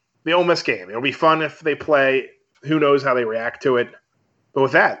the Ole Miss game. It'll be fun if they play. Who knows how they react to it. But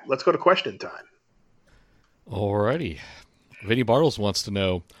with that, let's go to question time. Alrighty. Vinny Bartles wants to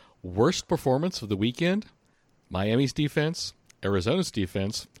know, worst performance of the weekend? Miami's defense, Arizona's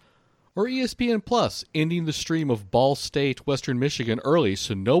defense, or ESPN Plus ending the stream of Ball State, Western Michigan early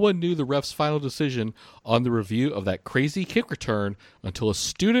so no one knew the ref's final decision on the review of that crazy kick return until a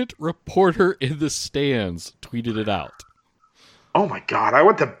student reporter in the stands tweeted it out. Oh my God, I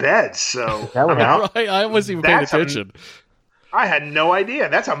went to bed, so right, I wasn't even paying attention. I had no idea.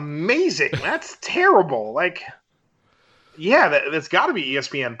 That's amazing. That's terrible. Like, yeah, that's got to be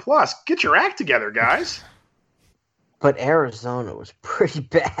ESPN Plus. Get your act together, guys. But Arizona was pretty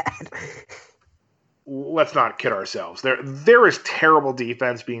bad. Let's not kid ourselves. There is terrible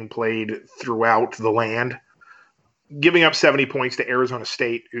defense being played throughout the land. Giving up 70 points to Arizona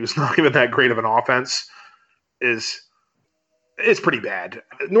State, who's not even that great of an offense, is pretty bad.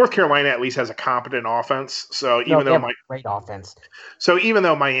 North Carolina at least has a competent offense. So even though great offense. So even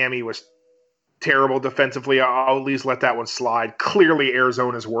though Miami was terrible defensively, I'll at least let that one slide. Clearly,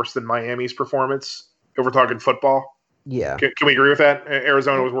 Arizona's worse than Miami's performance. If we're talking football, yeah, can we agree with that?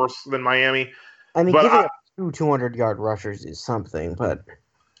 Arizona was worse than Miami. I mean, giving up 200-yard rushers is something, but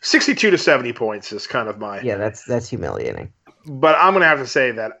 62 to 70 points is kind of that's humiliating. But I'm going to have to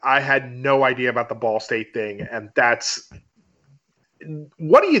say that I had no idea about the Ball State thing, and that's.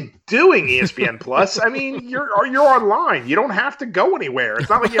 What are you doing, ESPN Plus? I mean, you're online. You don't have to go anywhere. It's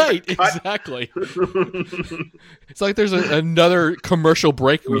not like you have to cut. Exactly. It's like there's another commercial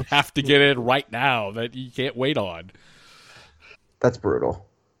break we have to get in right now that you can't wait on. That's brutal.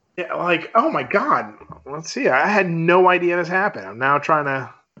 Yeah, like, oh my God. Let's see. I had no idea this happened. I'm now trying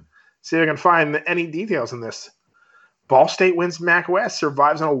to see if I can find any details in this. Ball State wins MAC West,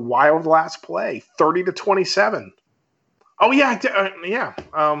 survives on a wild last play, 30-27. Oh yeah,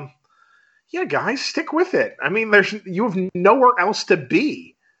 yeah, guys, stick with it. I mean, you have nowhere else to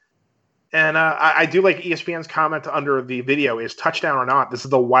be, and I do like ESPN's comment under the video is touchdown or not. This is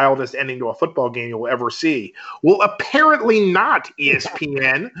the wildest ending to a football game you'll ever see. Well, apparently not,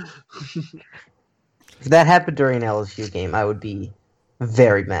 ESPN. If that happened during an LSU game, I would be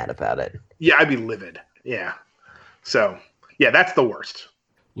very mad about it. Yeah, I'd be livid. Yeah, so yeah, that's the worst.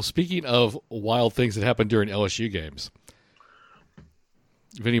 Well, speaking of wild things that happen during LSU games.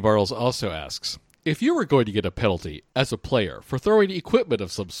 Vinny Bartles also asks, if you were going to get a penalty as a player for throwing equipment of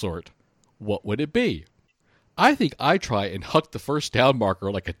some sort, what would it be? I think I try and huck the first down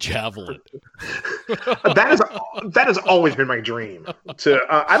marker like a javelin. That has always been my dream.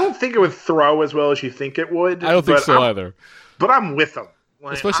 I don't think it would throw as well as you think it would. I don't think so either. But I'm with them.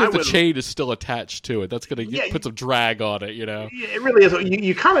 Like, especially if the chain is still attached to it. That's going to put some drag on it, Yeah, it really is.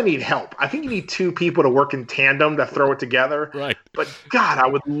 You kind of need help. I think you need two people to work in tandem to throw it together. Right. But, God, I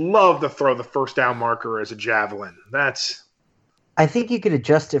would love to throw the first down marker as a javelin. I think you could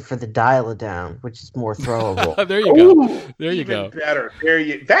adjust it for the dial-a-down, which is more throwable. There you go. There you go. Better.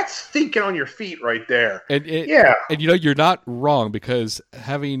 That's thinking on your feet right there. And you're not wrong because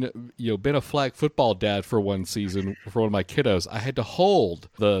having been a flag football dad for one season for one of my kiddos, I had to hold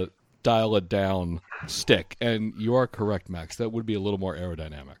the dial-a-down stick, and you are correct, Max. That would be a little more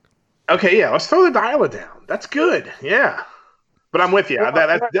aerodynamic. Okay, yeah, let's throw the dial down. That's good. Yeah. But I'm with you.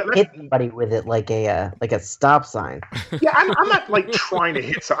 Hit somebody with it like a stop sign. Yeah, I'm not like trying to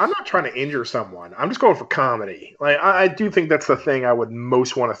hit. I'm not trying to injure someone. I'm just going for comedy. Like I do think that's the thing I would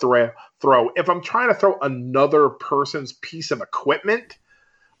most want to throw. If I'm trying to throw another person's piece of equipment,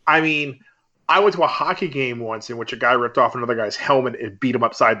 I mean, I went to a hockey game once in which a guy ripped off another guy's helmet and beat him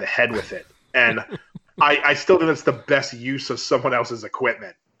upside the head with it, and I still think that's the best use of someone else's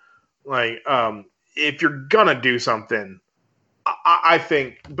equipment. Like, if you're gonna do something. I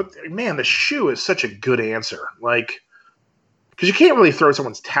think, but man, the shoe is such a good answer. Like, because you can't really throw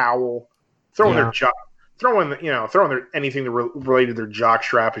someone's towel, throwing their jock, throwing their anything related to their jock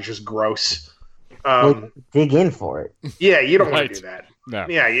strap is just gross. Dig in for it. Yeah, you don't want to do that. No.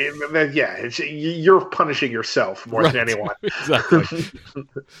 Yeah, you're punishing yourself more than anyone. Exactly.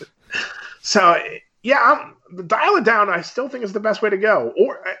 So yeah, dial it down. I still think is the best way to go.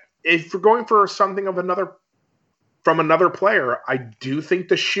 Or if you're going for something of from another player, I do think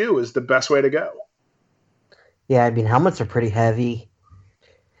the shoe is the best way to go. Yeah, I mean, helmets are pretty heavy.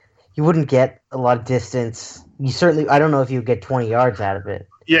 You wouldn't get a lot of distance. I don't know if you would get 20 yards out of it.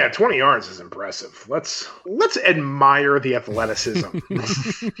 Yeah, 20 yards is impressive. Let's admire the athleticism.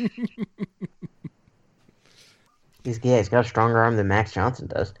 He's got a stronger arm than Max Johnson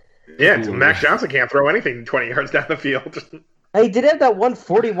does. Yeah, Max Johnson can't throw anything 20 yards down the field. He did have that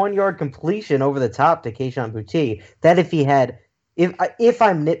 141-yard completion over the top to Kayshon Boutte. That if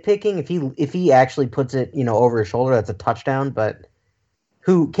I'm nitpicking, if he actually puts it over his shoulder, that's a touchdown. But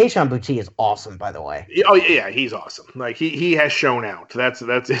Kayshon Boutte is awesome, by the way. Oh yeah, he's awesome. Like he has shown out. That's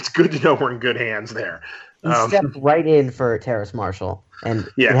it's good to know we're in good hands there. He stepped right in for Terrace Marshall, and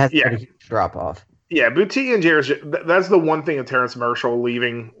it has been a huge drop off. Yeah, Boutte and Jairus, that's the one thing of Terrace Marshall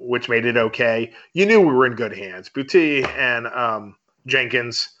leaving, which made it okay. You knew we were in good hands. Boutte and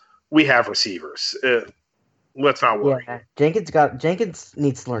Jenkins, we have receivers. Let's not worry. Yeah, Jenkins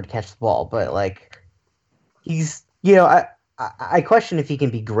needs to learn to catch the ball, but like he's, I question if he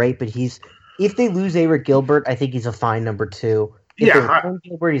can be great, but if they lose Eric Gilbert, I think he's a fine number 2. If they win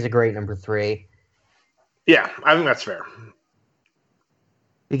Gilbert, he's a great number 3. Yeah, I think that's fair.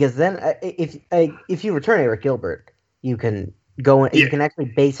 Because then, if you return Eric Gilbert, you can go in, you can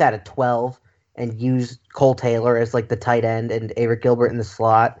actually base out at 12 and use Cole Taylor as like the tight end and Eric Gilbert in the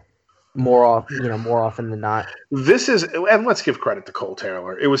slot more often than not. And let's give credit to Cole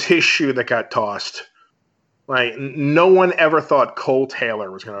Taylor. It was his shoe that got tossed. Like no one ever thought Cole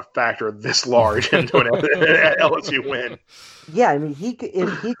Taylor was going to factor this large into an LSU win. Yeah, I mean,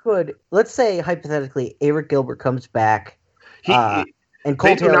 if he could, let's say hypothetically, Eric Gilbert comes back. And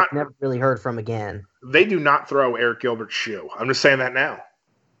Cole Taylor never really heard from again. They do not throw Eric Gilbert's shoe. I'm just saying that now.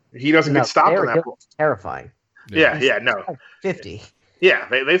 He doesn't get stopped on that. Gilbert's terrifying. Yeah, no. 50. Yeah,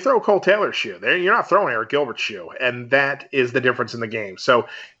 they throw Cole Taylor's shoe. You're not throwing Eric Gilbert's shoe, and that is the difference in the game. So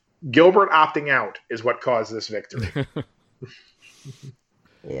Gilbert opting out is what caused this victory.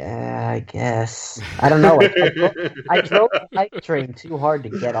 Yeah, I guess. I don't know. I drove the hype train too hard to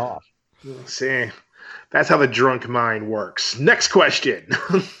get off. See, that's how the drunk mind works. Next question.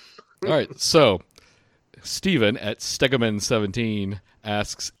 All right, so Steven at Stegeman17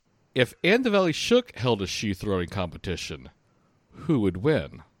 asks, if Andavelli Shook held a shoe throwing competition, who would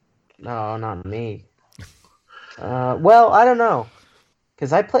win? No, not me. Well, I don't know,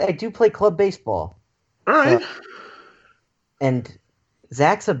 because I do play club baseball. All right. And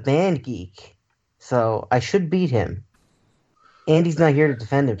Zach's a band geek, so I should beat him. Andy's not here to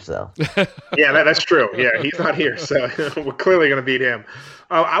defend himself. Yeah, that's true. Yeah, he's not here, so we're clearly going to beat him.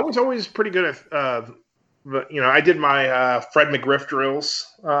 I was always pretty good at, I did my Fred McGriff drills.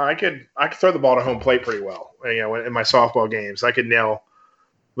 I could throw the ball to home plate pretty well. In my softball games, I could nail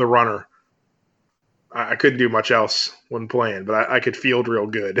the runner. I couldn't do much else when playing, but I could field real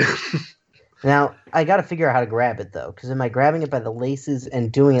good. Now, I got to figure out how to grab it, though, because am I grabbing it by the laces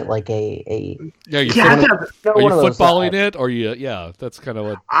and doing it like a are you footballing it, or that's kind of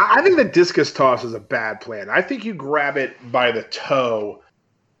what... I think the discus toss is a bad plan. I think you grab it by the toe,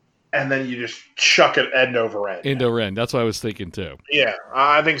 and then you just chuck it end over end. End over end. That's what I was thinking, too. Yeah,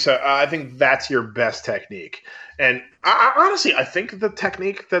 I think so. I think that's your best technique. And honestly, I think the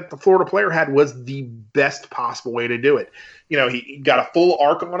technique that the Florida player had was the best possible way to do it. He got a full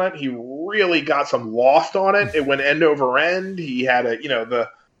arc on it. He really got some loft on it. It went end over end. He had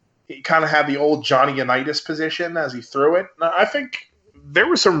he kind of had the old Johnny Unitas position as he threw it. I think there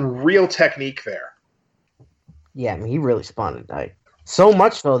was some real technique there. Yeah, I mean, he really spun it. So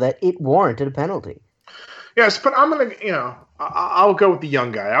much so that it warranted a penalty. Yes, but I'm going to, I'll go with the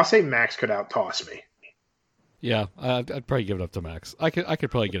young guy. I'll say Max could out-toss me. Yeah, I'd probably give it up to Max. I could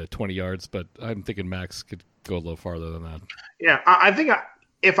probably get it 20 yards, but I'm thinking Max could go a little farther than that. Yeah, I think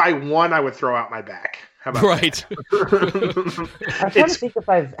if I won, I would throw out my back. How about Right. I'm trying to think if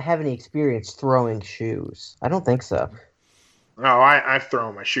I have any experience throwing shoes. I don't think so. No, I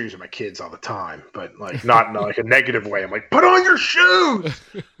throw my shoes at my kids all the time, but like not in like a negative way. I'm like, put on your shoes.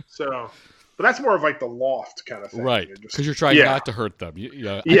 So, but that's more of like the loft kind of thing. Right, because you're trying not to hurt them.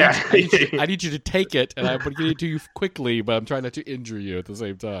 I need you to take it, and I'm going to get it to you quickly, but I'm trying not to injure you at the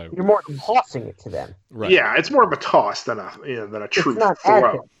same time. You're more tossing it to them. Right. Yeah, it's more of a toss than a true it's not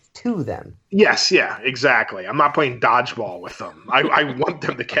throw. To them. Yes, yeah, exactly. I'm not playing dodgeball with them. I want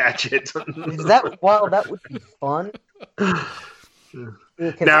them to catch it. That would be fun.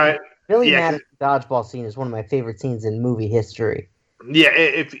 Now, Billy Madison's dodgeball scene is one of my favorite scenes in movie history. Yeah,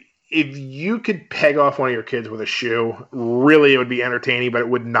 if you could peg off one of your kids with a shoe, really it would be entertaining, but it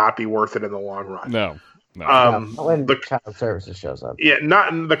would not be worth it in the long run. No. When child services shows up. Yeah,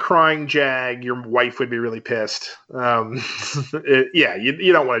 not in the crying jag. Your wife would be really pissed. You don't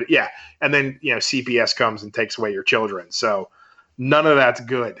want to. Yeah, and then CPS comes and takes away your children. So none of that's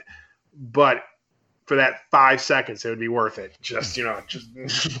good. But for that 5 seconds, it would be worth it. Just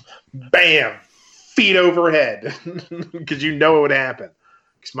bam, feet overhead, because it would happen.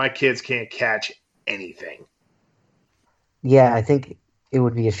 Because my kids can't catch anything. Yeah, I think it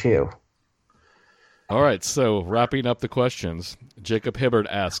would be a shoe. All right, so wrapping up the questions, Jacob Hibbard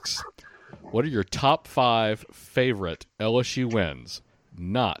asks, what are your top 5 favorite LSU wins,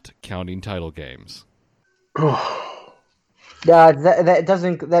 not counting title games?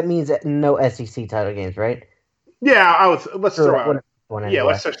 That means no SEC title games, right? Yeah, let's throw out. Anyway.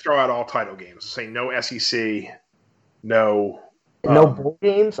 Let's just throw out all title games. Say no SEC, no. No bowl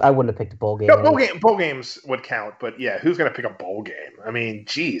games. I wouldn't have picked a bowl game. No, bowl games would count, but yeah, who's going to pick a bowl game? I mean,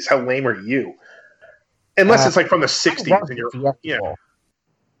 geez, how lame are you? Unless it's like from the '60s, and you're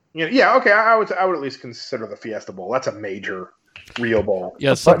okay. I would at least consider the Fiesta Bowl. That's a major real bowl.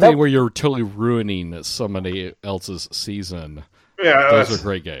 Yeah, something where you're totally ruining somebody else's season. Yeah, those are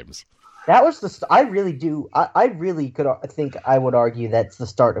great games. That was I really do. I really could think I would argue that's the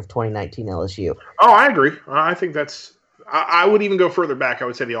start of 2019 LSU. Oh, I agree. I think that's. I would even go further back. I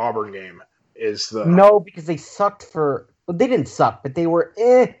would say the Auburn game is the. No, because they sucked they didn't suck, but they were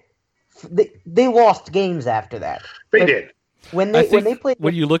They lost games after that. They did. When they played.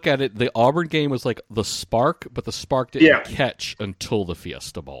 When you look at it, the Auburn game was like the spark, but the spark didn't catch until the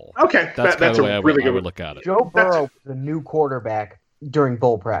Fiesta Bowl. Okay, that's kind of the way I would look at it. Joe Burrow was the new quarterback during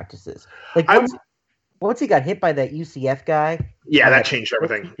bowl practices. Like once he got hit by that UCF guy, that changed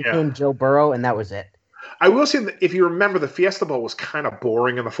everything. He became Joe Burrow, and that was it. I will say that if you remember, the Fiesta Bowl was kind of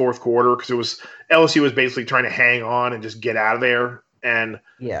boring in the fourth quarter because LSU was basically trying to hang on and just get out of there, and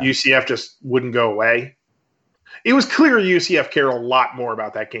UCF just wouldn't go away. It was clear UCF cared a lot more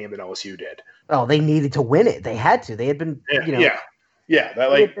about that game than LSU did. Oh, they needed to win it. They had to. They had been,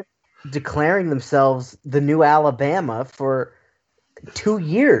 declaring themselves the new Alabama for 2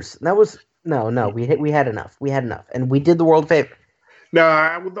 years. That was we had enough. We had enough, and we did the world a favor.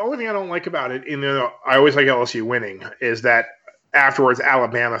 No, the only thing I don't like about it, I always like LSU winning, is that afterwards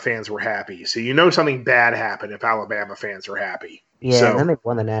Alabama fans were happy. So something bad happened if Alabama fans were happy. Yeah, and then they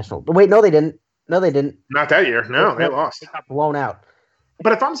won the national. Wait, no, they didn't. No, they didn't. Not that year. No, they lost. They got blown out.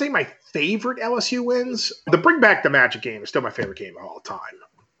 But if I'm saying my favorite LSU wins, the Bring Back the Magic game is still my favorite game of all time.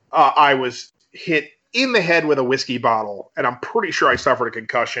 I was hit in the head with a whiskey bottle, and I'm pretty sure I suffered a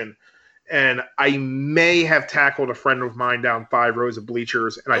concussion. And I may have tackled a friend of mine down 5 rows of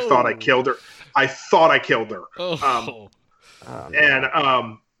bleachers, and I thought I killed her.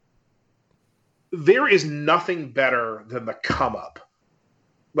 There is nothing better than the come up.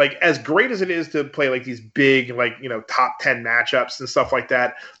 Like, as great as it is to play like these big, top 10 matchups and stuff like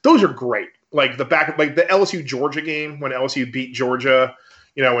that, those are great. Like the LSU Georgia game when LSU beat Georgia,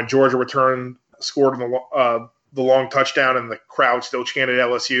 when Georgia scored the long touchdown and the crowd still chanted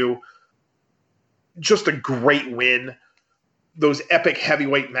LSU. Just a great win. Those epic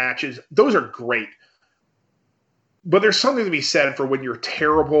heavyweight matches, those are great. But there's something to be said for when you're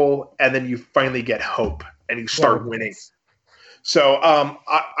terrible and then you finally get hope and you start winning. So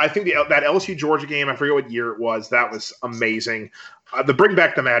I think that LSU Georgia game, I forget what year it was, that was amazing. The Bring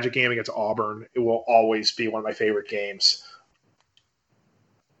Back the Magic game against Auburn, it will always be one of my favorite games.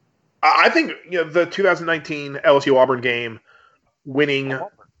 I think the 2019 LSU Auburn game, winning.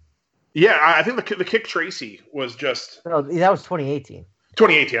 Yeah, I think the kick Tracy was just. No, that was 2018.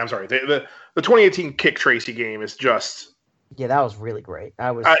 2018. I'm sorry. The 2018 kick Tracy game is just. Yeah, that was really great.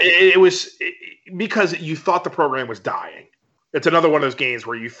 It was because you thought the program was dying. It's another one of those games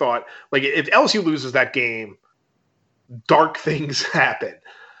where you thought, like, if LSU loses that game, dark things happen.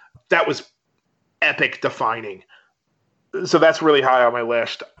 That was epic defining. So that's really high on my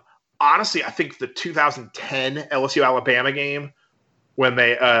list. Honestly, I think the 2010 LSU Alabama game when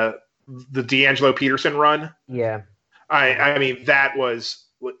they the D'Angelo Peterson run. Yeah. I mean, that was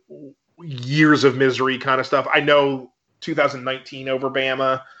years of misery kind of stuff. I know 2019 over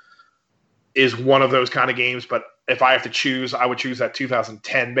Bama is one of those kind of games, but if I have to choose, I would choose that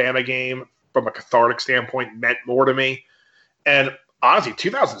 2010 Bama game from a cathartic standpoint, meant more to me. And honestly,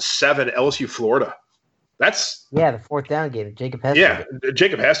 2007 LSU Florida. That's the fourth down game, Jacob Hester. Yeah,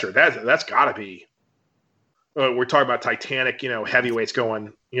 Jacob Hester. That's got to be. We're talking about Titanic, heavyweights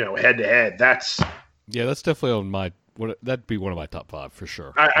going, head to head. That's definitely on my. That'd be one of my top 5 for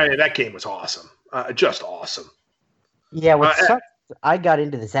sure. That game was awesome, just awesome. Yeah, what sucks, I got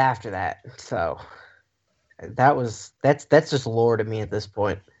into this after that, so that's just lore to me at this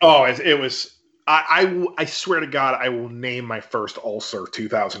point. Oh, it was. I swear to God, I will name my first ulcer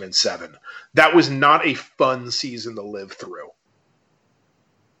 2007. That was not a fun season to live through.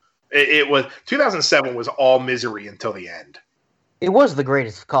 It was 2007 was all misery until the end. It was the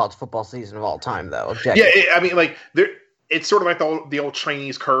greatest college football season of all time, though. Yeah, it's sort of like the old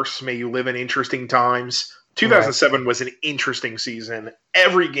Chinese curse. May you live in interesting times. 2007 was an interesting season.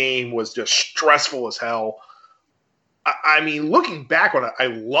 Every game was just stressful as hell. I mean, looking back on it, I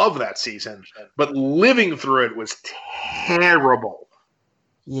love that season, but living through it was terrible.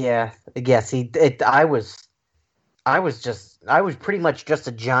 Yeah, see, I was pretty much just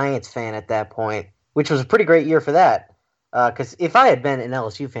a Giants fan at that point, which was a pretty great year for that. Because if I had been an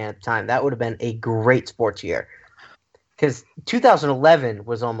LSU fan at the time, that would have been a great sports year. Because 2011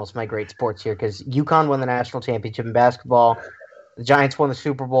 was almost my great sports year, because UConn won the national championship in basketball, the Giants won the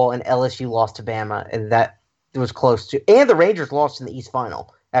Super Bowl, and LSU lost to Bama, and that was close to. And the Rangers lost in the East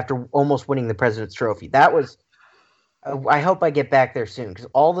Final after almost winning the President's Trophy. That was. I hope I get back there soon, because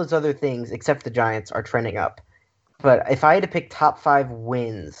all those other things, except the Giants, are trending up. But if I had to pick top 5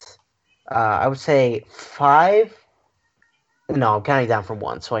 wins, I would say 5. No, I'm counting down from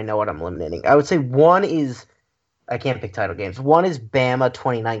 1, so I know what I'm eliminating. I would say 1 is. I can't pick title games. 1 is Bama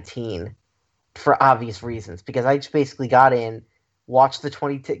 2019, for obvious reasons, because I just basically got in, watched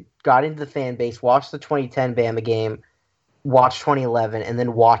got into the fan base, watched the 2010 Bama game, watched 2011, and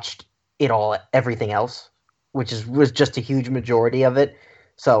then watched everything else, which was just a huge majority of it.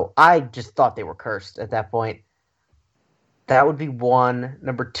 So I just thought they were cursed at that point. That would be 1.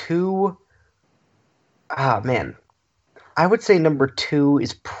 Number 2, man, I would say number 2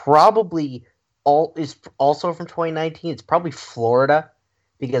 is probably also from 2019. It's probably Florida,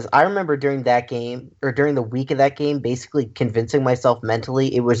 because I remember during that game, or during the week of that game, basically convincing myself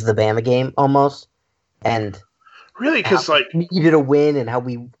mentally it was the Bama game almost, and really, because we needed a win, and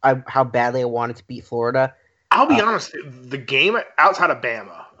how badly I wanted to beat Florida. I'll be honest, the game outside of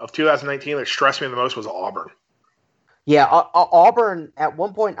Bama of 2019 that stressed me the most was Auburn. Yeah, Auburn, at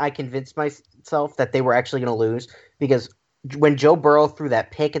one point I convinced myself that they were actually going to lose, because when Joe Burrow threw that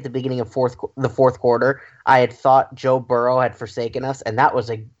pick at the beginning of the fourth quarter, I had thought Joe Burrow had forsaken us, and that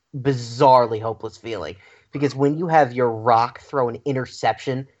was a bizarrely hopeless feeling. Because when you have your rock throw an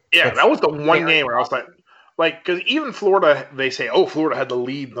interception... Yeah, that was the one game where I was like, because even Florida, they say, Florida had the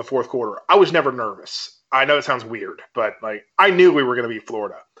lead in the fourth quarter. I was never nervous. I know it sounds weird, but I knew we were going to beat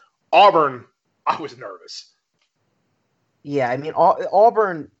Florida. Auburn, I was nervous. Yeah, I mean,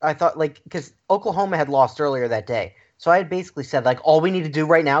 Auburn, I thought, because Oklahoma had lost earlier that day. So I had basically said, all we need to do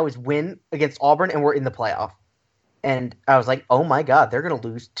right now is win against Auburn, and we're in the playoff. And I was like, oh my God, they're going to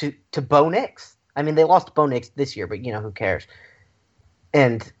lose to Bo Nix. I mean, they lost to Bo Nix this year, but, who cares?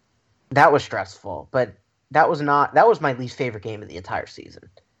 And that was stressful. But that was my least favorite game of the entire season.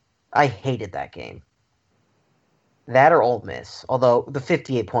 I hated that game. That or Ole Miss, although the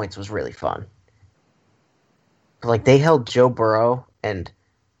 58 points was really fun. But, they held Joe Burrow and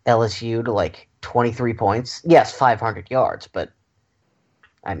LSU to, 23 points. Yes, 500 yards, but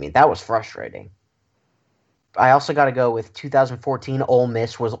I mean, that was frustrating. I also got to go with 2014 Ole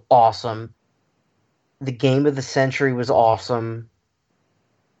Miss was awesome. The game of the century was awesome.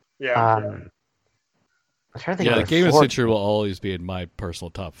 Yeah. I'm trying to think. The game of the century will always be in my personal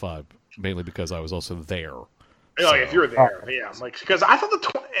top 5, mainly because I was also there. If you're there, yeah. Because I thought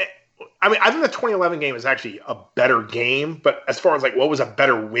I think the 2011 game is actually a better game, but as far as what was a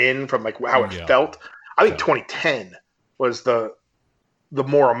better win from how it felt, I think 2010 was the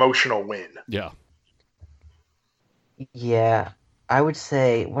more emotional win. Yeah. Yeah, I would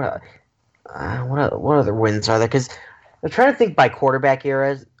say what other wins are there? Because I'm trying to think by quarterback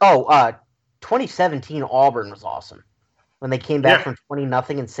eras. 2017 Auburn was awesome when they came back from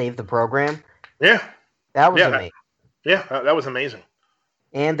 20-0 and saved the program. Yeah, that was amazing. Yeah, that was amazing.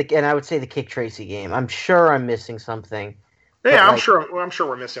 And I would say the Kick Tracy game. I'm sure I'm missing something. Yeah, I'm sure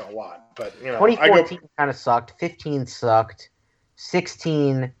we're missing a lot, but 2014 kind of sucked. 15 sucked.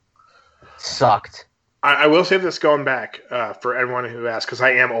 16 sucked. I will say this going back for everyone who asks, because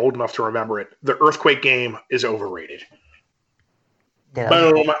I am old enough to remember it. The Earthquake game is overrated. Yeah,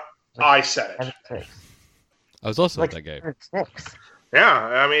 Boom! I said it. I was also at that game. 6. Yeah,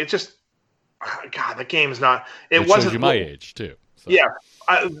 I mean, it's just God. The game is not. It wasn't shows you my age too. So. Yeah,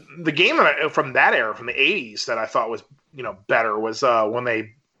 the game from that era, from the '80s, that I thought was better was when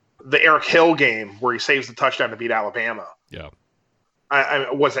the Eric Hill game where he saves the touchdown to beat Alabama. Yeah.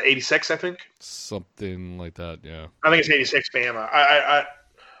 I was it 86, I think? Something like that, yeah. I think it's 86 Bama.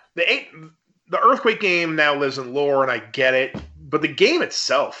 The Earthquake game now lives in lore, and I get it, but the game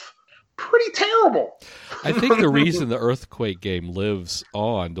itself, pretty terrible. I think the reason the Earthquake game lives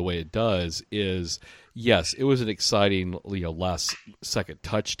on the way it does is, yes, it was an exciting last second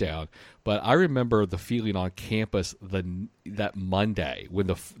touchdown, but I remember the feeling on campus that Monday when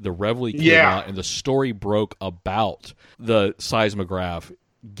the reveille came out and the story broke about the seismograph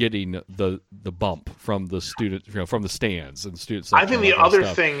getting the bump from the student from the stands and students. I think the other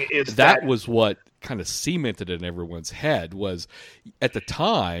thing is that was what kind of cemented it in everyone's head was at the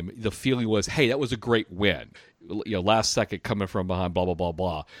time the feeling was, hey, that was a great win. Last second coming from behind, blah blah blah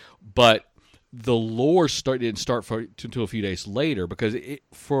blah, but the lore didn't start until a few days later because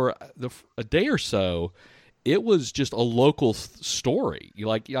for a day or so, it was just a local story.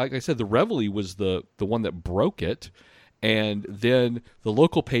 Like I said, the reveille was the one that broke it, and then the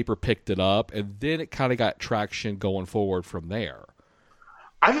local paper picked it up, and then it kind of got traction going forward from there.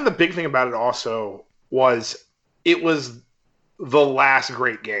 I think the big thing about it also was it was the last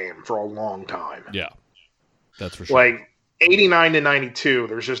great game for a long time. Yeah, that's for sure. Like 89 to 92,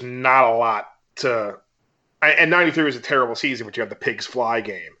 there's just not a lot. And 93 was a terrible season, but you had the Pigs Fly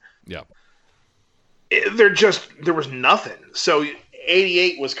game. Yeah. There was nothing. So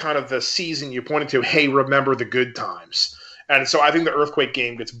 88 was kind of the season you pointed to, hey, remember the good times. And so I think the Earthquake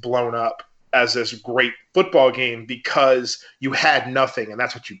game gets blown up as this great football game because you had nothing, and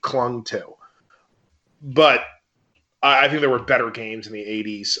that's what you clung to. But I think there were better games in the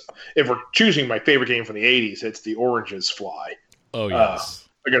 80s. If we're choosing my favorite game from the 80s, it's the Oranges Fly. Oh, yes.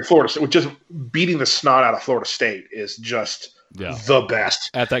 Against Florida State, just beating the snot out of Florida State is just the best.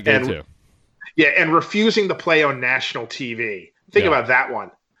 At that game, too. Yeah, and refusing to play on national TV. Think about that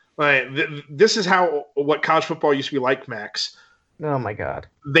one. This is what college football used to be like, Max. Oh, my God.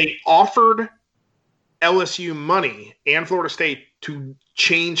 They offered LSU money and Florida State to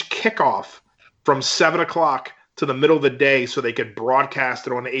change kickoff from 7 o'clock to the middle of the day so they could broadcast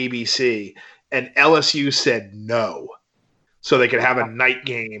it on ABC, and LSU said no. So they could have a night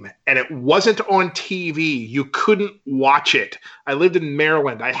game, and it wasn't on TV. You couldn't watch it. I lived in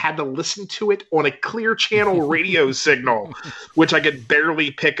Maryland. I had to listen to it on a Clear Channel radio signal, which I could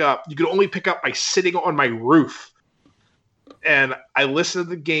barely pick up. You could only pick up by sitting on my roof. And I listened to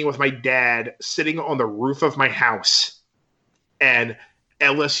the game with my dad sitting on the roof of my house, and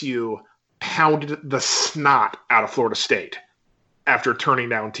LSU pounded the snot out of Florida State after turning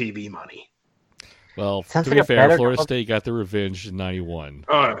down TV money. Well, to be fair, Florida State got their revenge in 91.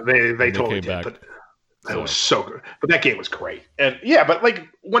 Oh, they totally did. But that was so good. But that game was great. And but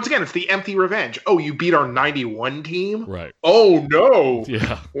once again, it's the empty revenge. Oh, you beat our 91 team? Right. Oh, no.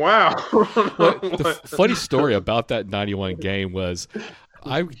 Yeah. Wow. The funny story about that 91 game was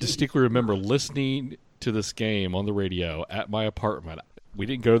I distinctly remember listening to this game on the radio at my apartment. We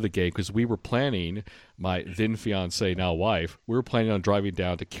didn't go to the game because we were planning, my then fiance, now wife, we were planning on driving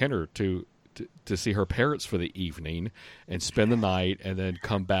down to Kenner to see her parents for the evening and spend the night and then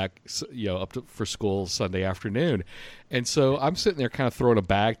come back, for school Sunday afternoon. And so I'm sitting there kind of throwing a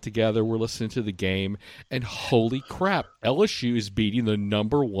bag together. We're listening to the game, and holy crap, LSU is beating the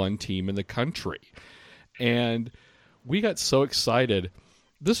number 1 team in the country. And we got so excited.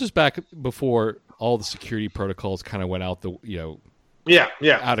 This was back before all the security protocols kind of went out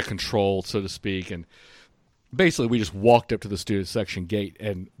out of control, so to speak. And basically, we just walked up to the student section gate,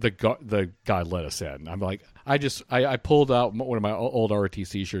 and the guy let us in. I'm like, I pulled out one of my old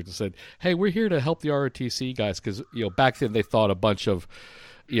ROTC shirts and said, "Hey, we're here to help the ROTC guys," because back then they thought a bunch of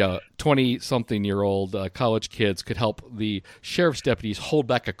 20-something-year-old college kids could help the sheriff's deputies hold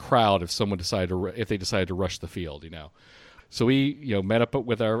back a crowd if they decided to rush the field. So we met up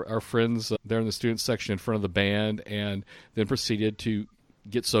with our friends there in the student section in front of the band, and then proceeded to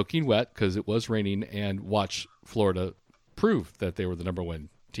get soaking wet because it was raining and watch Florida prove that they were the number 1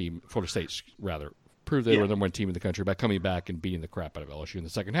 team, Florida State rather, prove they were the number 1 team in the country by coming back and beating the crap out of LSU in the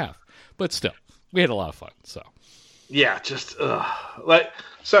second half. But still, we had a lot of fun. So Yeah, just there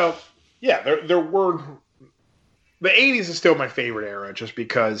were the 80s is still my favorite era just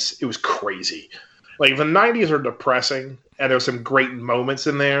because it was crazy. Like the 90s are depressing and there's some great moments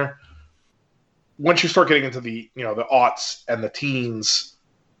in there. Once you start getting into the the aughts and the team's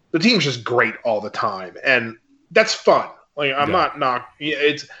just great all the time, and that's fun. Like I'm not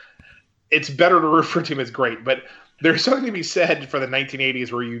it's better to root for a team that's great, but there's something to be said for the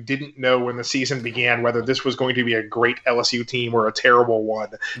 1980s where you didn't know when the season began whether this was going to be a great LSU team or a terrible one,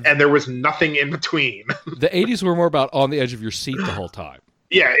 and there was nothing in between. The 80s were more about on the edge of your seat the whole time.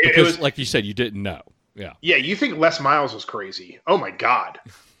 Yeah, it was like you said, you didn't know. Yeah, yeah. You think Les Miles was crazy? Oh my God!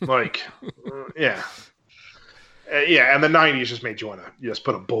 Like, yeah. And the 90s just made you want to just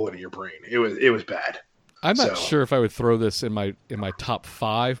put a bullet in your brain. It was bad. I'm not sure if I would throw this in my top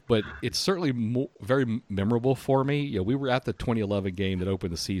 5, but it's certainly very memorable for me. We were at the 2011 game that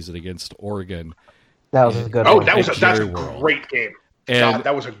opened the season against Oregon. That was a good one. Oh, that's a great game. And God,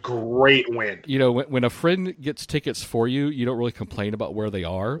 that was a great win. When a friend gets tickets for you, you don't really complain about where they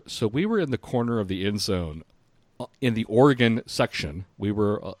are. So we were in the corner of the end zone in the Oregon section. We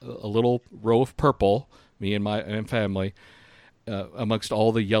were a little row of purple, me and my family, amongst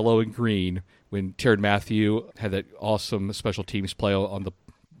all the yellow and green, when Tyrann Mathieu had that awesome special teams play on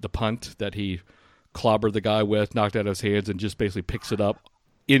the punt that he clobbered the guy with, knocked out of his hands, and just basically picks it up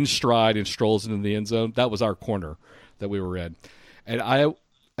in stride and strolls into the end zone. That was our corner that we were in. And I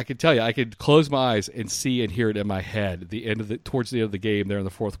can tell you, I could close my eyes and see and hear it in my head. Towards the end of the game, there in the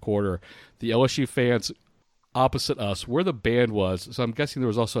fourth quarter, the LSU fans opposite us, where the band was. So I'm guessing there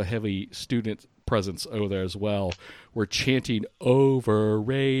was also a heavy student presence over there as well. Were chanting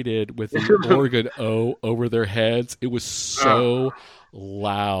 "overrated" with the Oregon O over their heads. It was so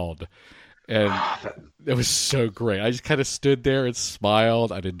loud, and it was so great. I just kind of stood there and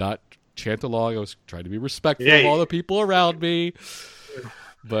smiled. I did not chant along. I was trying to be respectful of all the people around me.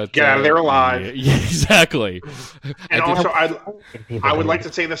 But get out of there alive. Yeah, exactly. And I would like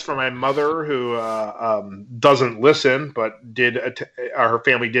to say this for my mother, who doesn't listen, but her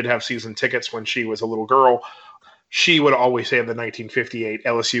family did have season tickets when she was a little girl. She would always say of the 1958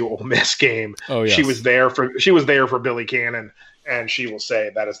 LSU Ole Miss game, she was there for Billy Cannon, and she will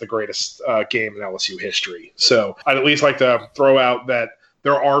say that is the greatest game in LSU history. So I'd at least like to throw out that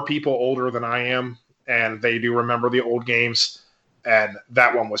there are people older than I am, and they do remember the old games. And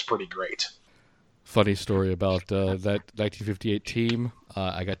that one was pretty great. Funny story about that 1958 team.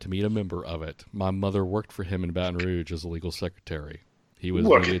 I got to meet a member of it. My mother worked for him in Baton Rouge as a legal secretary. He was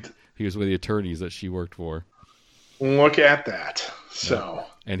one of the attorneys that she worked for. Look at that. So, yeah.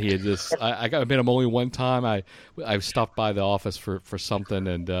 And he had just I met him only one time. I stopped by the office for something,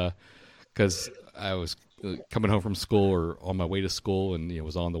 and because I was coming home from school or on my way to school, and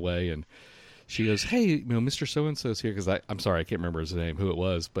was on the way, and she goes, "Hey, Mr. So-and-so's here," because I'm sorry, I can't remember his name, who it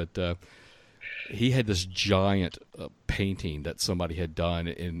was, but he had this giant painting that somebody had done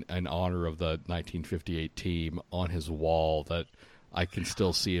in honor of the 1958 team on his wall that I can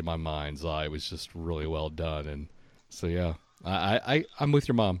still see in my mind's eye. It was just really well done, and so yeah, I'm with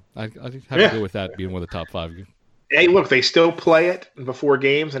your mom. I have to go with that being one of the top 5. Hey, look, they still play it before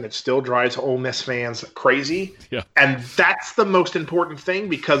games, and it still drives Ole Miss fans crazy. Yeah. And that's the most important thing,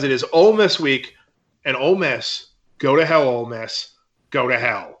 because it is Ole Miss week, and Ole Miss, go to hell, Ole Miss, go to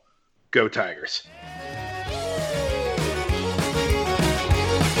hell. Go Tigers.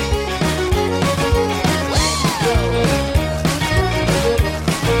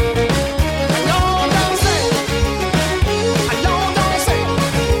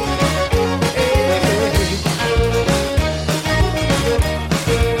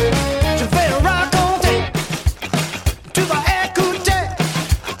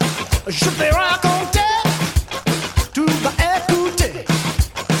 Je vais raconter